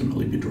will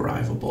ultimately be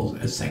derivable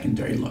as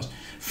secondary laws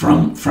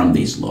from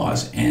these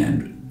laws,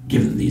 and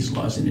given these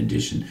laws, in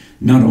addition,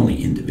 not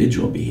only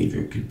individual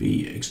behavior could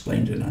be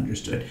explained and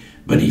understood,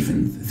 but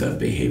even the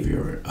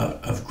behavior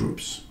of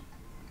groups.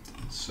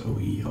 So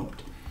he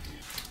hoped.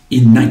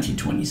 In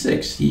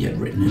 1926, he had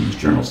written in his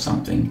journal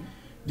something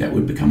that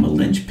would become a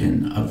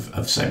linchpin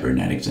of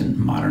cybernetics and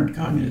modern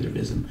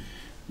cognitivism,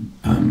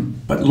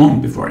 but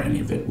long before any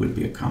of it would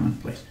be a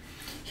commonplace.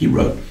 He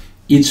wrote,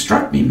 "It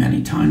struck me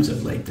many times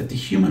of late that the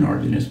human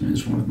organism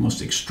is one of the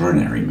most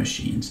extraordinary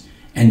machines,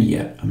 and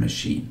yet a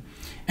machine.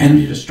 And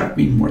it has struck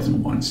me more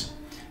than once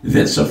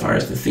that so far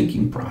as the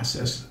thinking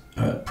processes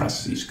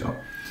go,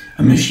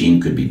 a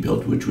machine could be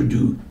built which would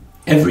do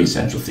every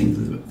essential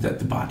thing that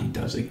the body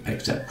does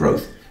except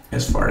growth,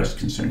 as far as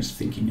concerns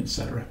thinking,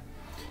 etc."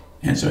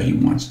 And so he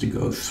wants to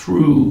go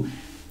through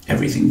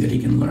everything that he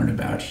can learn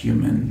about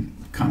human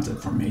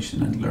concept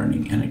formation and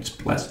learning and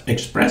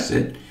express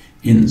it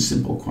in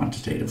simple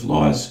quantitative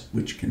laws,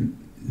 which can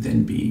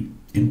then be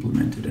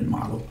implemented and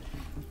modeled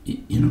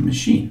in a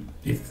machine.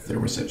 If there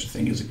were such a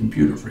thing as a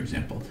computer, for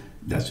example,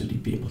 that's what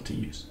he'd be able to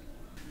use.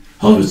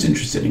 Hull was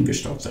interested in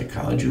Gestalt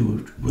psychology,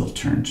 which we'll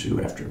turn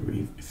to after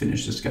we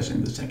finish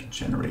discussing the second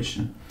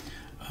generation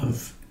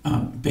of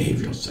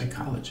behavioral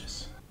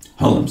psychologists.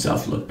 Hull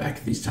himself looked back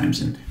at these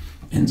times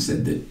and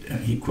said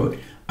that, he quote,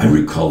 "I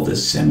recall the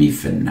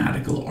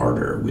semi-fanatical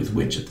ardor with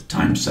which at the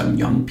time some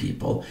young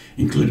people,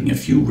 including a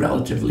few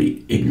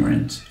relatively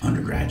ignorant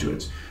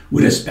undergraduates,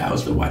 would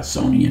espouse the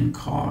Watsonian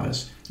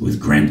cause with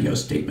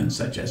grandiose statements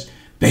such as,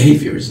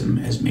 'Behaviorism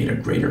has made a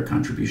greater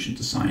contribution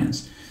to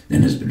science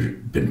than has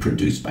been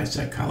produced by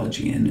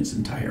psychology in its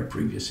entire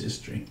previous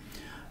history.'"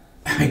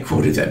 I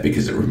quoted that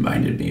because it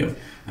reminded me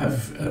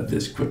of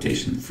this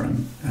quotation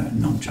from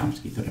Noam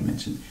Chomsky that I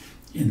mentioned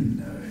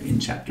in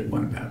chapter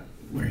 1 about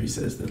where he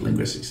says that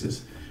linguistics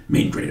has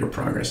made greater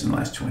progress in the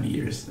last 20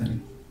 years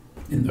than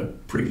in the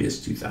previous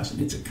 2000.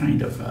 It's a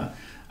kind of a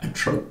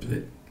trope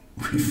that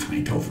we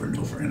find over and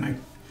over, and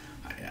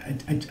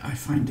I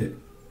find it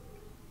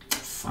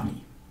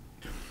funny.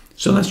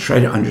 So let's try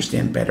to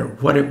understand better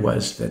what it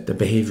was that the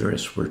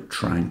behaviorists were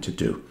trying to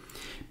do.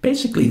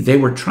 Basically, they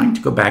were trying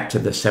to go back to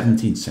the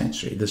 17th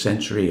century, the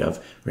century of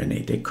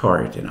René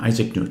Descartes and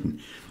Isaac Newton,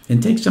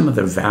 and take some of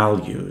the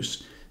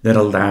values that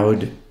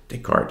allowed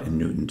Descartes and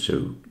Newton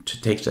to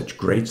take such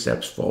great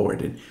steps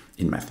forward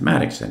in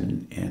mathematics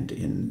and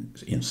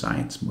in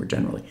science more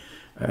generally,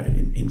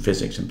 in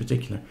physics in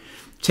particular.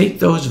 Take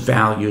those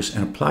values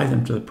and apply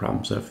them to the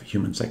problems of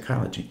human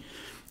psychology.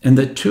 And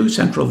the two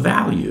central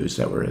values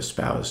that were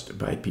espoused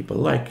by people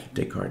like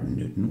Descartes and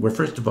Newton were,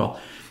 first of all,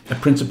 a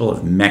principle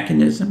of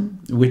mechanism,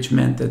 which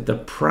meant that the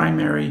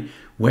primary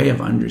way of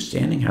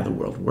understanding how the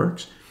world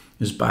works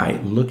is by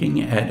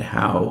looking at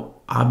how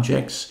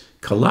objects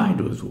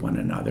collide with one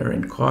another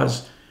and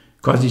cause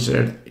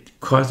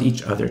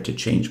each other to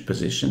change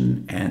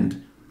position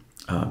and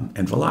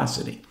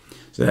velocity.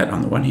 So that,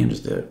 on the one hand,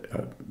 is the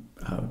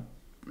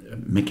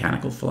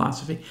mechanical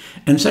philosophy,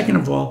 and second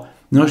of all,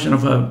 notion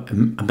of a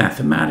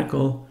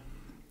mathematical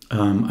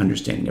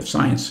understanding of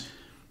science,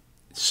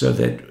 so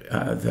that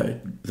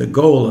the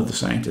goal of the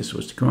scientists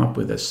was to come up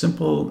with a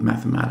simple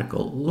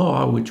mathematical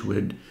law which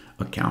would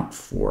account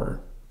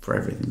for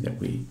everything that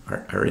we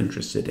are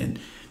interested in.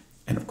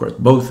 And of course,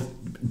 both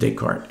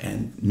Descartes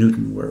and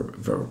Newton were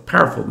very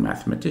powerful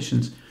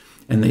mathematicians,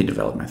 and they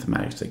developed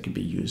mathematics that could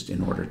be used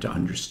in order to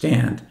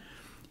understand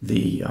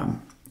the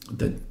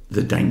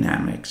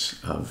dynamics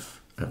of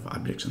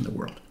objects in the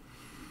world.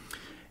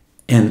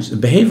 And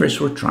the behaviorists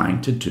were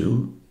trying to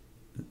do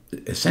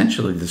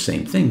essentially the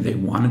same thing. They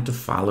wanted to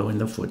follow in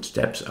the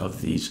footsteps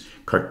of these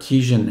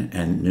Cartesian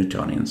and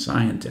Newtonian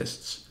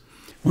scientists.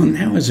 Well,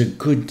 now is a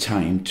good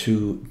time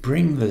to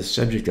bring the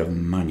subject of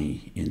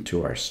money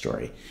into our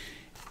story.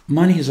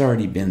 Money has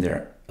already been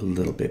there a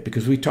little bit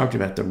because we talked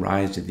about the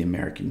rise of the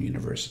American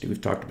university.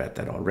 We've talked about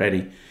that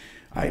already.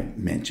 I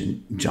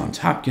mentioned Johns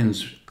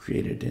Hopkins,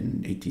 created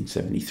in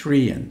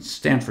 1873, and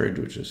Stanford,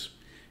 which was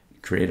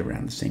created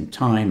around the same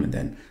time, and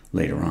then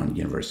later on,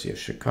 University of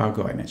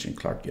Chicago. I mentioned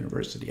Clark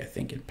University, I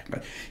think,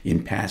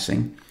 in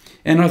passing.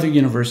 And other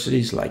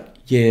universities like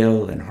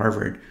Yale and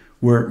Harvard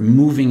were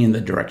moving in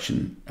the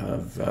direction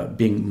of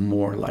being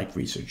more like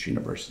research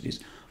universities,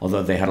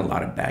 although they had a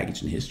lot of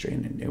baggage in history,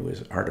 and it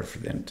was harder for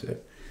them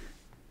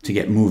to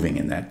get moving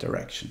in that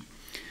direction.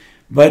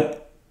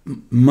 But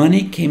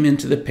money came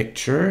into the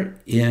picture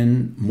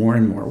in more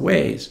and more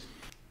ways.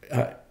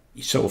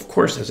 So, of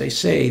course, as I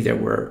say, there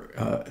were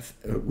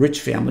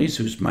rich families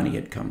whose money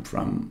had come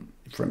from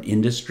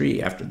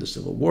industry after the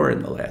Civil War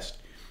in the last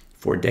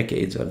 4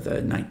 decades of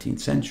the 19th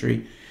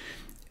century.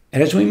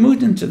 And as we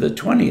moved into the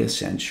 20th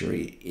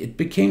century, it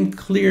became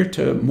clear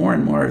to more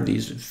and more of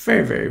these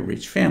very, very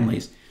rich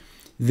families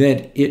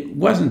that it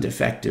wasn't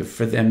effective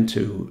for them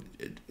to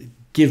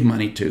give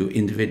money to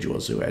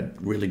individuals who had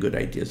really good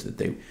ideas that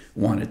they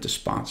wanted to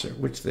sponsor,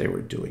 which they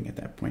were doing at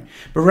that point.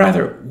 But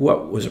rather,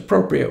 what was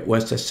appropriate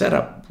was to set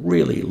up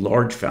really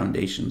large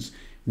foundations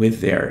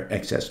with their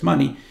excess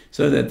money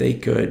so that they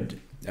could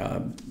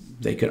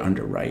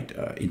underwrite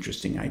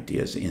interesting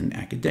ideas in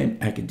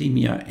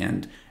academia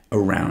and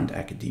around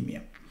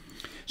academia.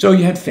 So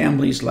you had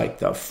families like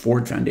the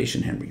Ford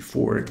Foundation, Henry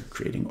Ford,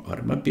 creating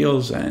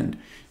automobiles, and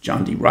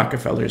John D.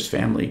 Rockefeller's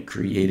family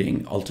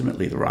creating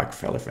ultimately the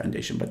Rockefeller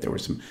Foundation, but there were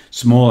some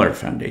smaller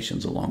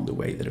foundations along the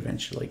way that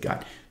eventually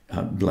got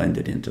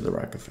blended into the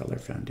Rockefeller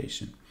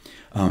Foundation.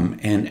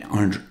 And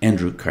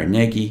Andrew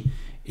Carnegie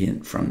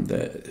from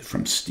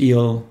the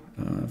steel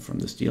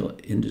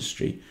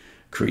industry,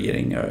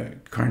 creating a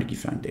Carnegie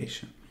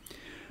Foundation.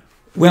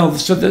 Well,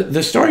 so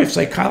the story of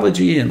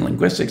psychology and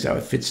linguistics, how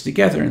it fits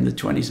together in the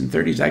 20s and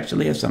 30s,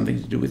 actually has something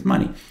to do with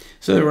money.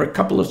 So there were a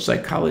couple of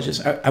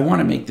psychologists. I want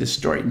to make this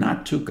story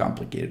not too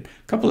complicated.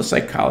 A couple of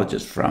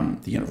psychologists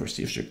from the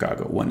University of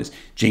Chicago. One is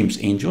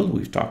James Angel, who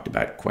we've talked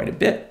about quite a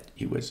bit.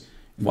 He was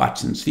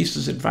Watson's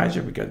thesis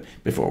advisor because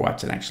before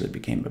Watson actually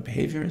became a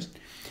behaviorist.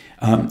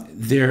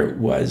 There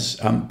was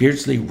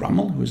Beardsley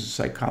Rummel, who was a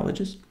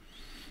psychologist.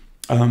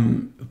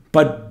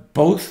 But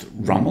both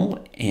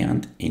Rummel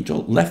and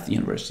Angel left the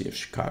University of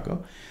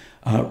Chicago.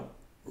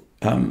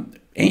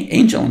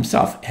 Angel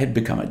himself had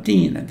become a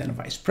dean and then a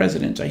vice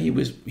president, so he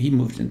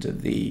moved into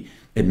the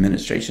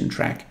administration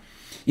track.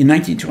 In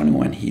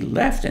 1921, he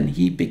left and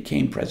he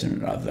became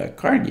president of the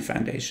Carnegie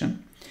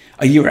Foundation.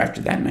 A year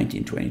after that, in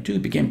 1922, he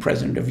became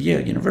president of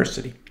Yale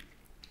University.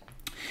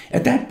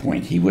 At that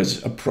point, he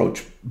was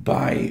approached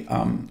by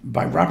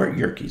Robert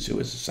Yerkes, who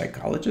was a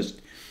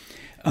psychologist,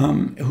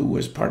 who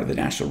was part of the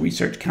National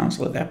Research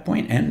Council at that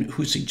point, and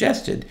who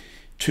suggested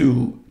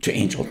to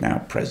Angel, now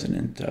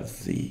president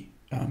of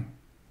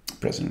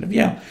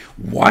Yale,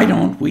 why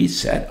don't we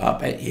set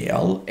up at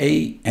Yale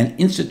an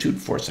institute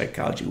for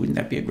psychology? Wouldn't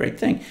that be a great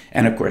thing?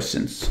 And of course,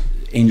 since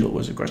Angel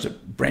was, of course, a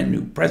brand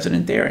new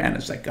president there and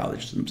a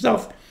psychologist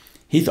himself,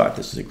 he thought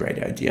this was a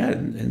great idea,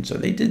 and so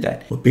they did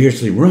that. Well,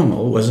 Beardsley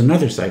Rummel was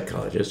another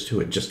psychologist who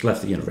had just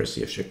left the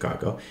University of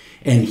Chicago,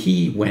 and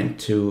he went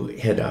to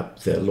head up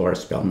the Laura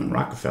Spelman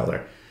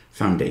Rockefeller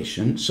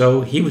Foundation.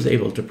 So he was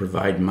able to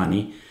provide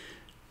money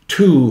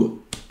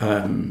to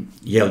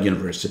Yale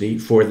University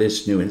for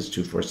this new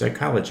Institute for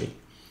Psychology.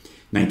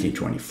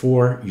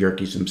 1924,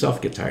 Yerkes himself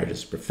gets hired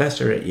as a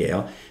professor at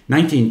Yale.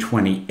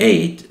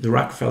 1928, the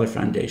Rockefeller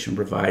Foundation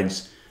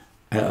provides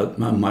a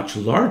much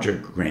larger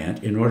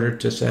grant in order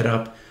to set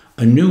up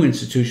a new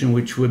institution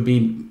which would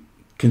be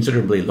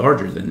considerably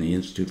larger than the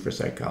Institute for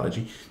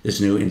Psychology.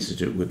 This new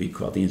institute would be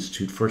called the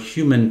Institute for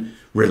Human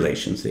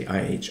Relations, the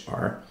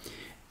IHR.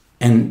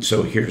 And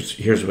so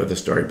here's where the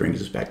story brings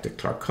us back to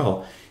Clark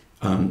Hull.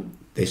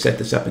 They set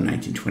this up in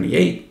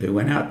 1928. They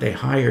went out, they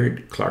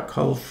hired Clark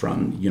Hull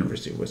from the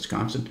University of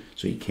Wisconsin.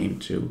 So he came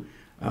to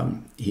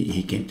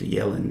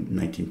Yale in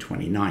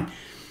 1929.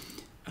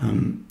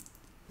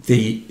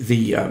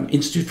 The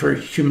Institute for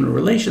Human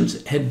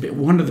Relations had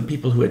been, one of the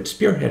people who had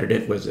spearheaded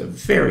it was a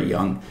very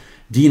young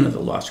dean of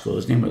the law school.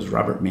 His name was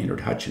Robert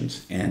Maynard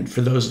Hutchins. And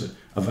for those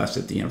of us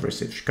at the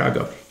University of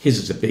Chicago, his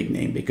is a big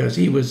name because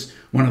he was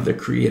one of the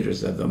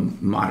creators of the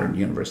modern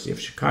University of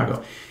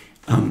Chicago.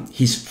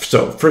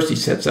 So first he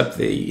sets up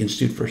the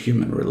Institute for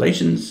Human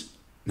Relations,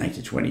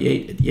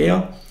 1928 at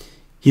Yale.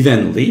 He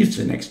then leaves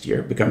the next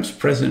year, becomes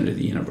president of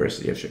the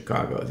University of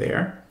Chicago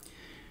there.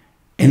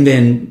 And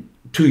then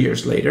 2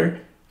 years later,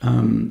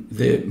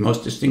 the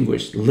most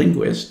distinguished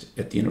linguist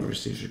at the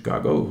University of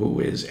Chicago, who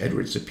is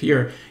Edward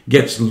Sapir,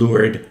 gets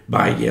lured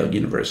by Yale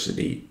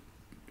University.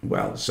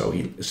 Well, so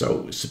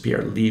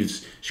Sapir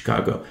leaves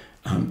Chicago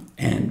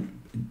and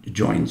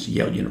joins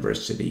Yale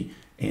University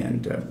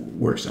and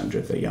works under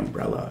the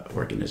umbrella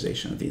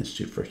organization of the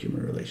Institute for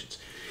Human Relations.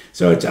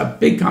 So it's a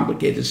big,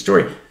 complicated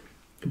story.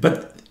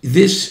 But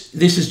this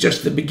is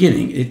just the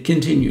beginning. It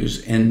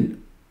continues,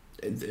 and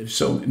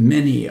so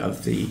many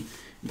of the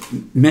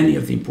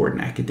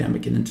important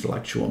academic and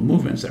intellectual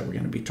movements that we're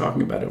going to be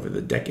talking about over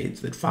the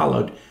decades that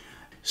followed.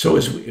 So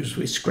as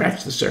we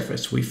scratch the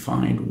surface, we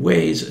find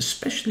ways,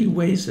 especially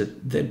ways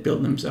that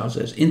build themselves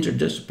as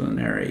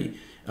interdisciplinary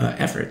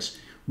efforts.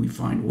 We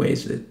find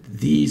ways that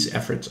these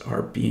efforts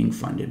are being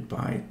funded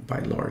by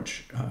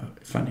large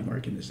funding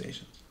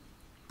organizations.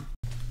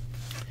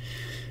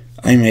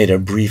 I made a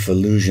brief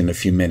allusion a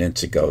few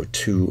minutes ago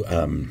to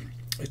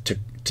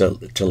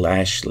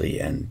Lashley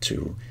and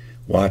to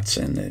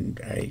Watson, and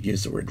I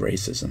used the word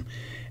racism.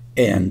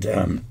 And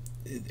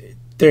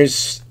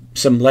there's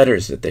some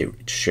letters that they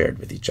shared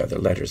with each other,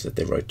 letters that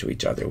they wrote to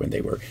each other when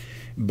they were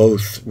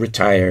both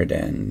retired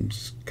and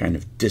kind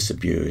of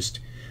disabused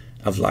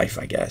of life,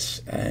 I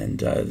guess. And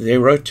they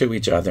wrote to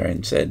each other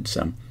and said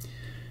some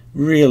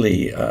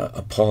really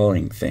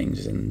appalling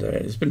things. And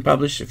it's been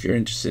published if you're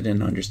interested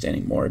in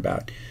understanding more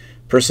about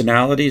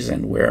personalities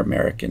and where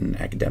American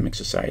academic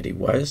society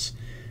was.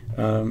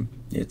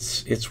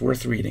 It's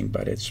worth reading,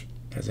 but it's,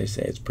 as I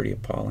say, it's pretty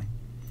appalling.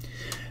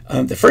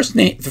 The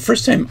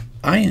first time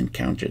I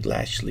encountered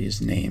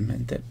Lashley's name,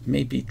 and that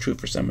may be true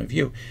for some of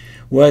you,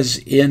 was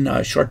in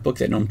a short book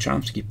that Noam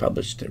Chomsky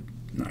published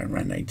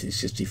around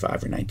 1965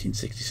 or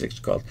 1966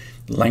 called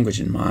Language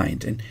and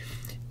Mind. And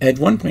at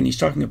one point he's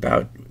talking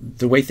about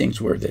the way things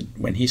were that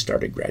when he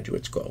started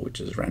graduate school, which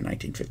is around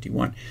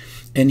 1951.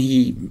 And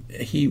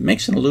he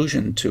makes an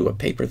allusion to a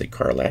paper that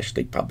Carl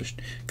Lashley published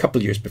a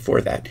couple years before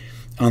that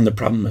on the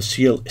problem of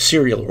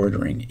serial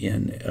ordering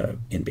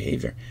in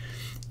behavior.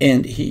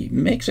 And he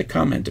makes a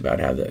comment about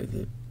how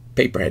the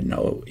paper had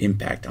no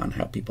impact on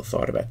how people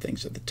thought about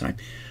things at the time.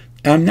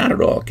 I'm not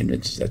at all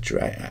convinced that's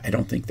true. I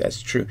don't think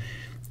that's true.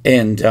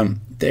 And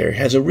there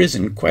has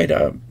arisen quite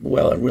a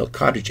real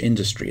cottage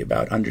industry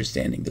about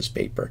understanding this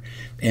paper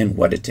and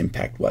what its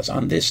impact was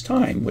on this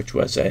time, which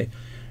was a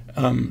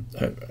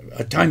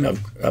time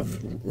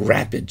of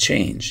rapid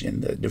change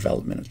in the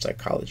development of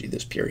psychology,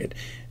 this period,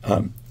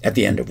 at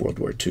the end of World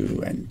War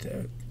II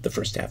and the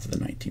first half of the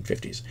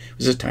 1950s. It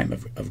was a time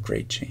of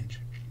great change.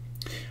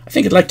 I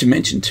think I'd like to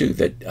mention, too,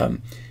 that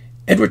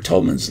Edward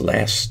Tolman's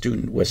last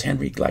student was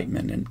Henry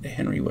Gleitman, and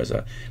Henry was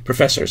a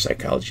professor of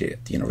psychology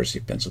at the University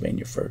of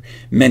Pennsylvania for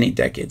many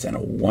decades and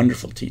a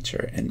wonderful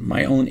teacher. And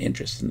my own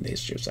interest in the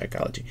history of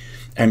psychology,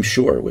 I'm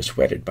sure, was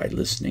whetted by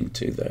listening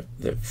to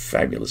the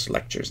fabulous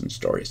lectures and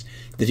stories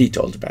that he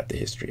told about the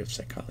history of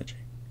psychology.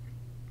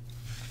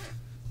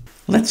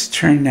 Let's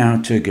turn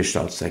now to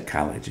Gestalt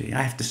psychology.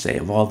 I have to say,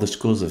 of all the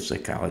schools of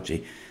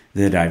psychology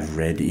that I've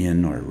read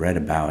in or read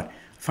about, I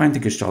find the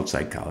Gestalt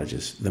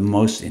psychologist the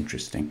most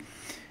interesting.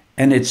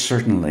 And it's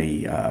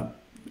certainly,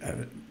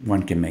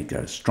 one can make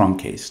a strong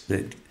case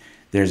that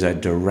there's a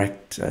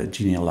direct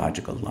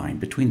genealogical line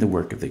between the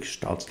work of the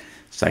Gestalt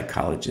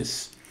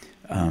psychologists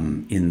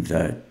in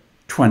the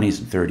 20s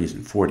and 30s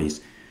and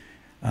 40s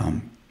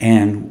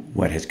and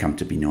what has come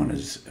to be known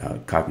as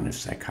cognitive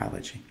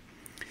psychology.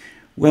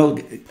 Well,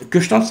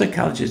 Gestalt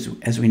psychology,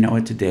 as we know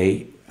it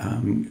today,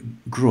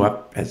 grew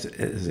up, as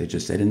I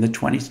just said, in the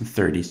 20s and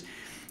 30s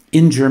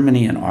in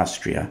Germany and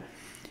Austria.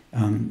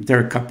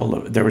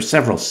 There were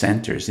several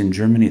centers. In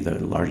Germany, the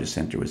largest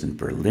center was in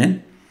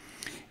Berlin,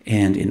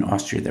 and in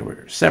Austria there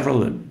were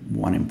several.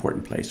 One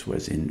important place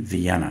was in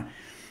Vienna.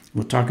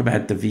 We'll talk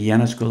about the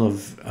Vienna School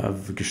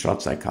of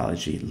Gestalt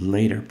Psychology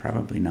later,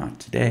 probably not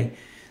today.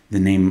 The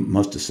name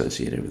most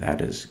associated with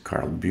that is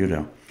Karl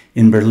Bülow.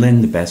 In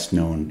Berlin, the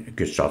best-known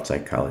Gestalt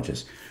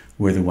psychologists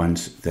were the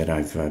ones that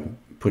I've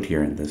put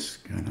here in this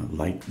kind of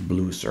light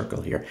blue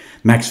circle here.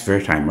 Max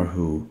Wertheimer,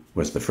 who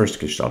was the first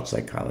Gestalt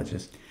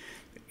psychologist,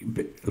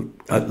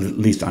 at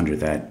least under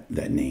that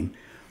name,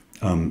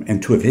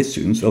 and two of his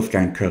students,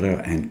 Wolfgang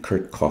Köhler and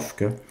Kurt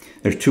Kofke.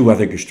 There are two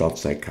other Gestalt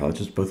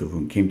psychologists, both of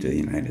whom came to the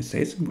United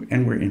States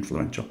and were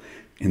influential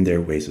in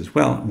their ways as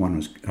well. One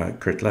was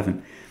Kurt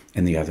Levin,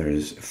 and the other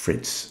is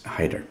Fritz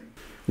Heider.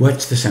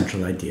 What's the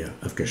central idea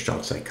of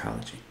Gestalt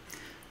psychology?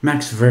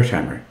 Max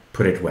Wertheimer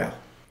put it well.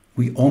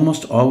 We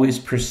almost always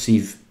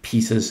perceive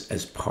pieces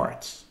as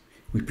parts.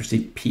 We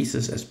perceive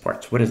pieces as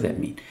parts. What does that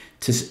mean?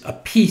 A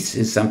piece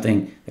is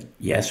something that,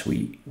 yes,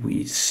 we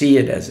see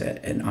it as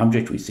an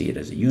object, we see it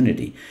as a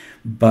unity,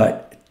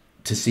 but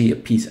to see a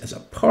piece as a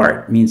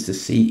part means to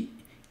see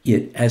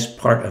it as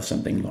part of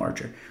something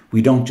larger.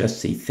 We don't just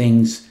see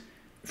things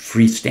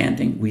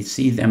freestanding, we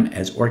see them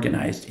as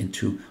organized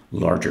into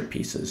larger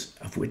pieces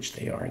of which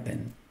they are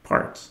then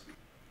parts.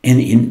 And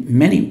in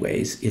many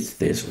ways, it's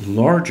this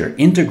larger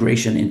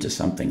integration into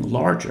something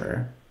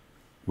larger,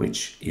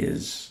 which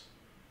is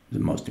the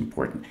most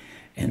important.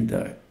 And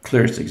the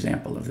clearest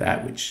example of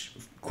that, which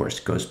of course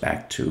goes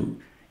back to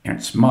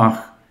Ernst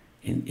Mach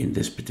in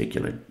this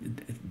particular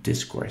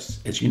discourse,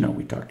 as you know,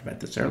 we talked about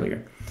this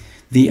earlier,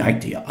 the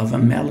idea of a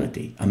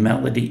melody. A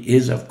melody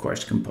is, of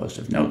course, composed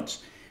of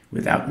notes.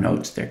 Without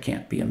notes, there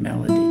can't be a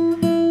melody.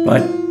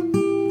 But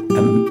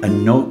a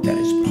note that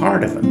is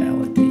part of a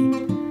melody,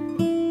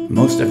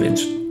 most of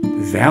its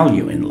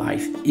value in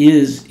life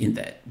is in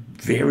that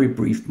very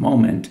brief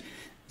moment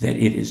that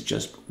it is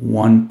just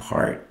one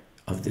part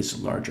of this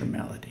larger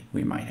melody.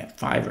 We might have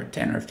 5 or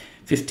 10 or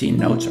 15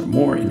 notes or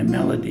more in a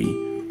melody.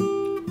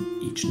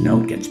 Each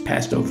note gets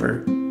passed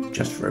over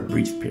just for a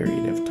brief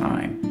period of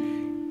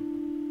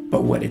time.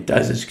 But what it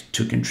does is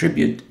to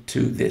contribute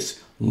to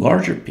this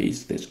larger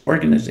piece, this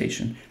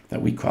organization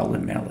that we call a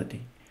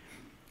melody.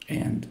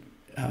 And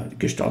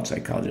Gestalt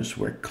psychologists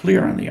were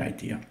clear on the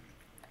idea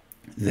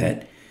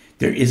that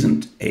there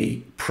isn't a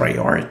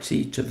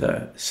priority to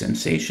the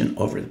sensation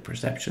over the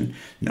perception.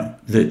 No,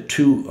 the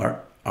two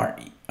are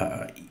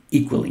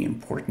equally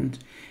important,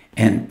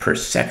 and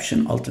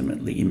perception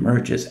ultimately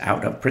emerges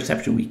out of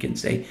perception. We can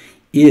say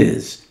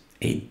is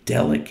a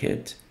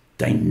delicate,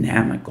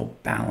 dynamical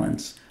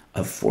balance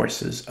of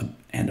forces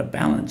and a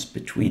balance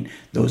between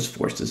those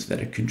forces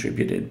that are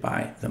contributed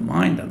by the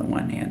mind on the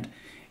one hand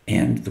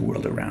and the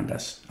world around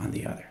us on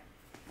the other.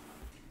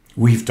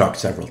 We've talked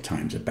several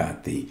times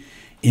about the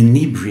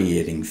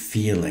inebriating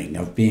feeling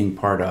of being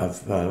part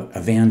of a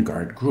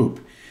vanguard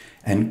group.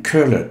 And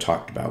Köhler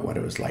talked about what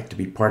it was like to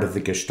be part of the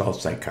Gestalt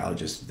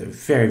psychologists in the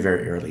very,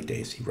 very early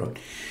days, he wrote.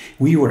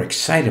 We were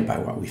excited by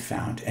what we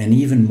found, and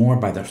even more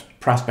by the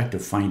prospect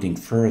of finding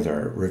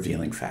further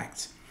revealing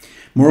facts.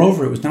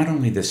 Moreover, it was not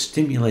only the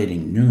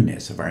stimulating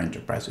newness of our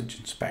enterprise which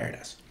inspired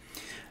us.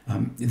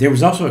 There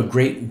was also a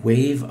great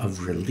wave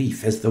of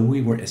relief, as though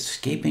we were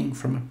escaping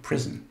from a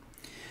prison.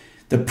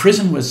 The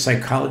prison was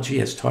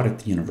psychology as taught at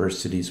the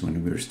universities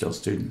when we were still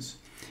students.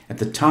 At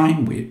the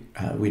time,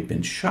 we'd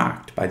been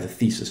shocked by the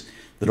thesis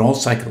that all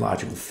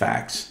psychological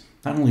facts,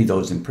 not only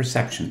those in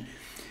perception,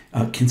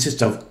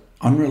 consist of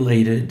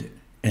unrelated,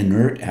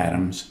 inert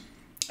atoms,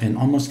 and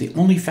almost the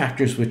only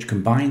factors which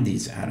combine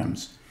these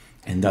atoms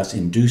and thus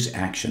induce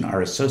action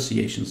are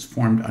associations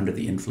formed under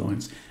the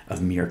influence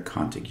of mere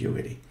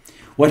contiguity.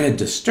 What had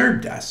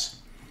disturbed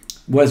us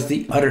was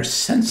the utter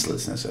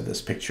senselessness of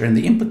this picture and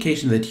the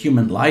implication that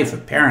human life,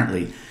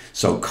 apparently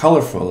so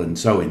colorful and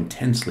so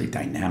intensely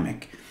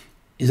dynamic,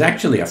 is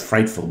actually a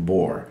frightful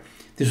bore.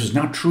 This was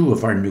not true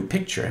of our new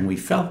picture, and we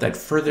felt that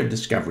further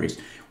discoveries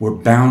were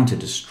bound to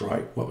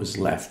destroy what was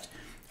left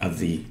of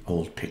the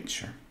old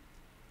picture.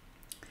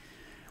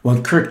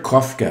 Well, Kurt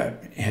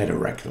Kofke had a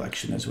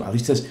recollection as well. He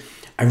says,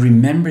 I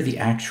remember the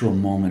actual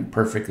moment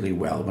perfectly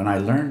well when I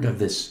learned of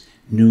this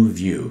new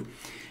view.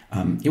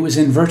 It was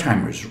in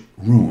Wertheimer's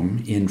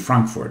room in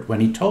Frankfurt when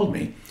he told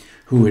me,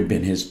 who had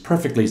been his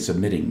perfectly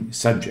submitting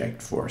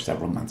subject for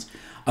several months,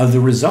 of the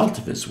result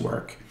of his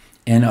work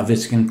and of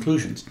its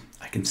conclusions.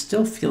 I can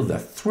still feel the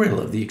thrill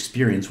of the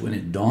experience when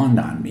it dawned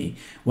on me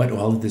what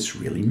all of this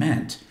really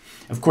meant.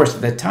 Of course,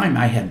 at that time,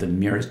 I had the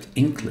merest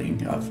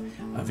inkling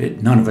of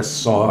it. None of us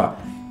saw,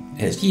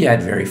 as he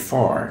had, very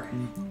far,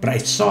 but I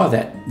saw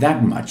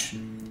that much,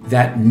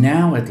 that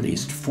now at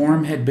least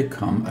form had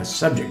become a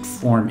subject.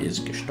 Form is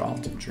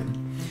Gestalt in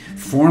German.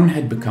 Form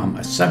had become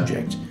a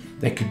subject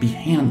that could be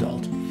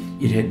handled.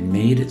 It had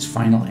made its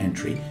final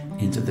entry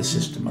into the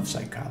system of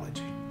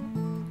psychology.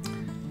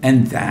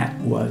 And that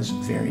was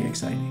very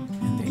exciting,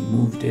 and they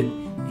moved it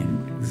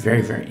in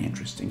very, very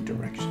interesting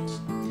directions.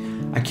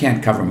 I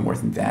can't cover more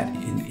than that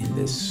in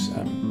this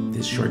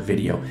short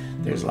video.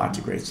 There's lots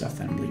of great stuff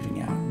that I'm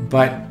leaving out,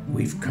 but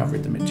we've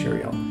covered the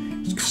material,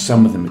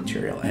 some of the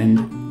material,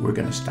 and we're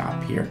going to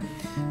stop here.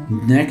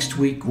 Next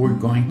week, we're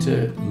going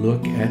to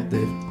look at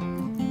the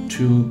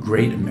two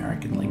great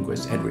American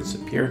linguists, Edward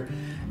Sapir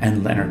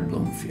and Leonard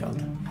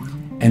Bloomfield.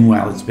 And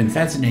while it's been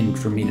fascinating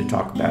for me to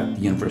talk about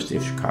the University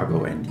of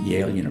Chicago and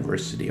Yale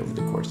University over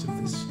the course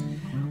of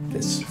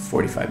this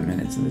 45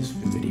 minutes in this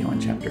video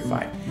on Chapter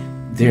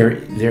 5, there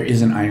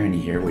is an irony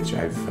here which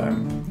I've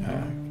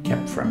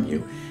kept from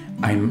you.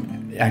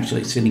 I'm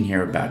actually sitting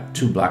here about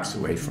 2 blocks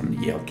away from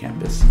the Yale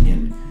campus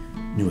in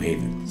New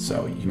Haven.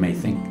 So you may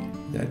think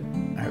that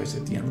I was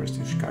at the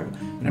University of Chicago,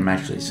 but I'm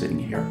actually sitting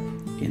here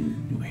in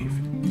New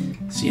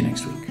Haven. See you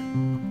next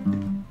week.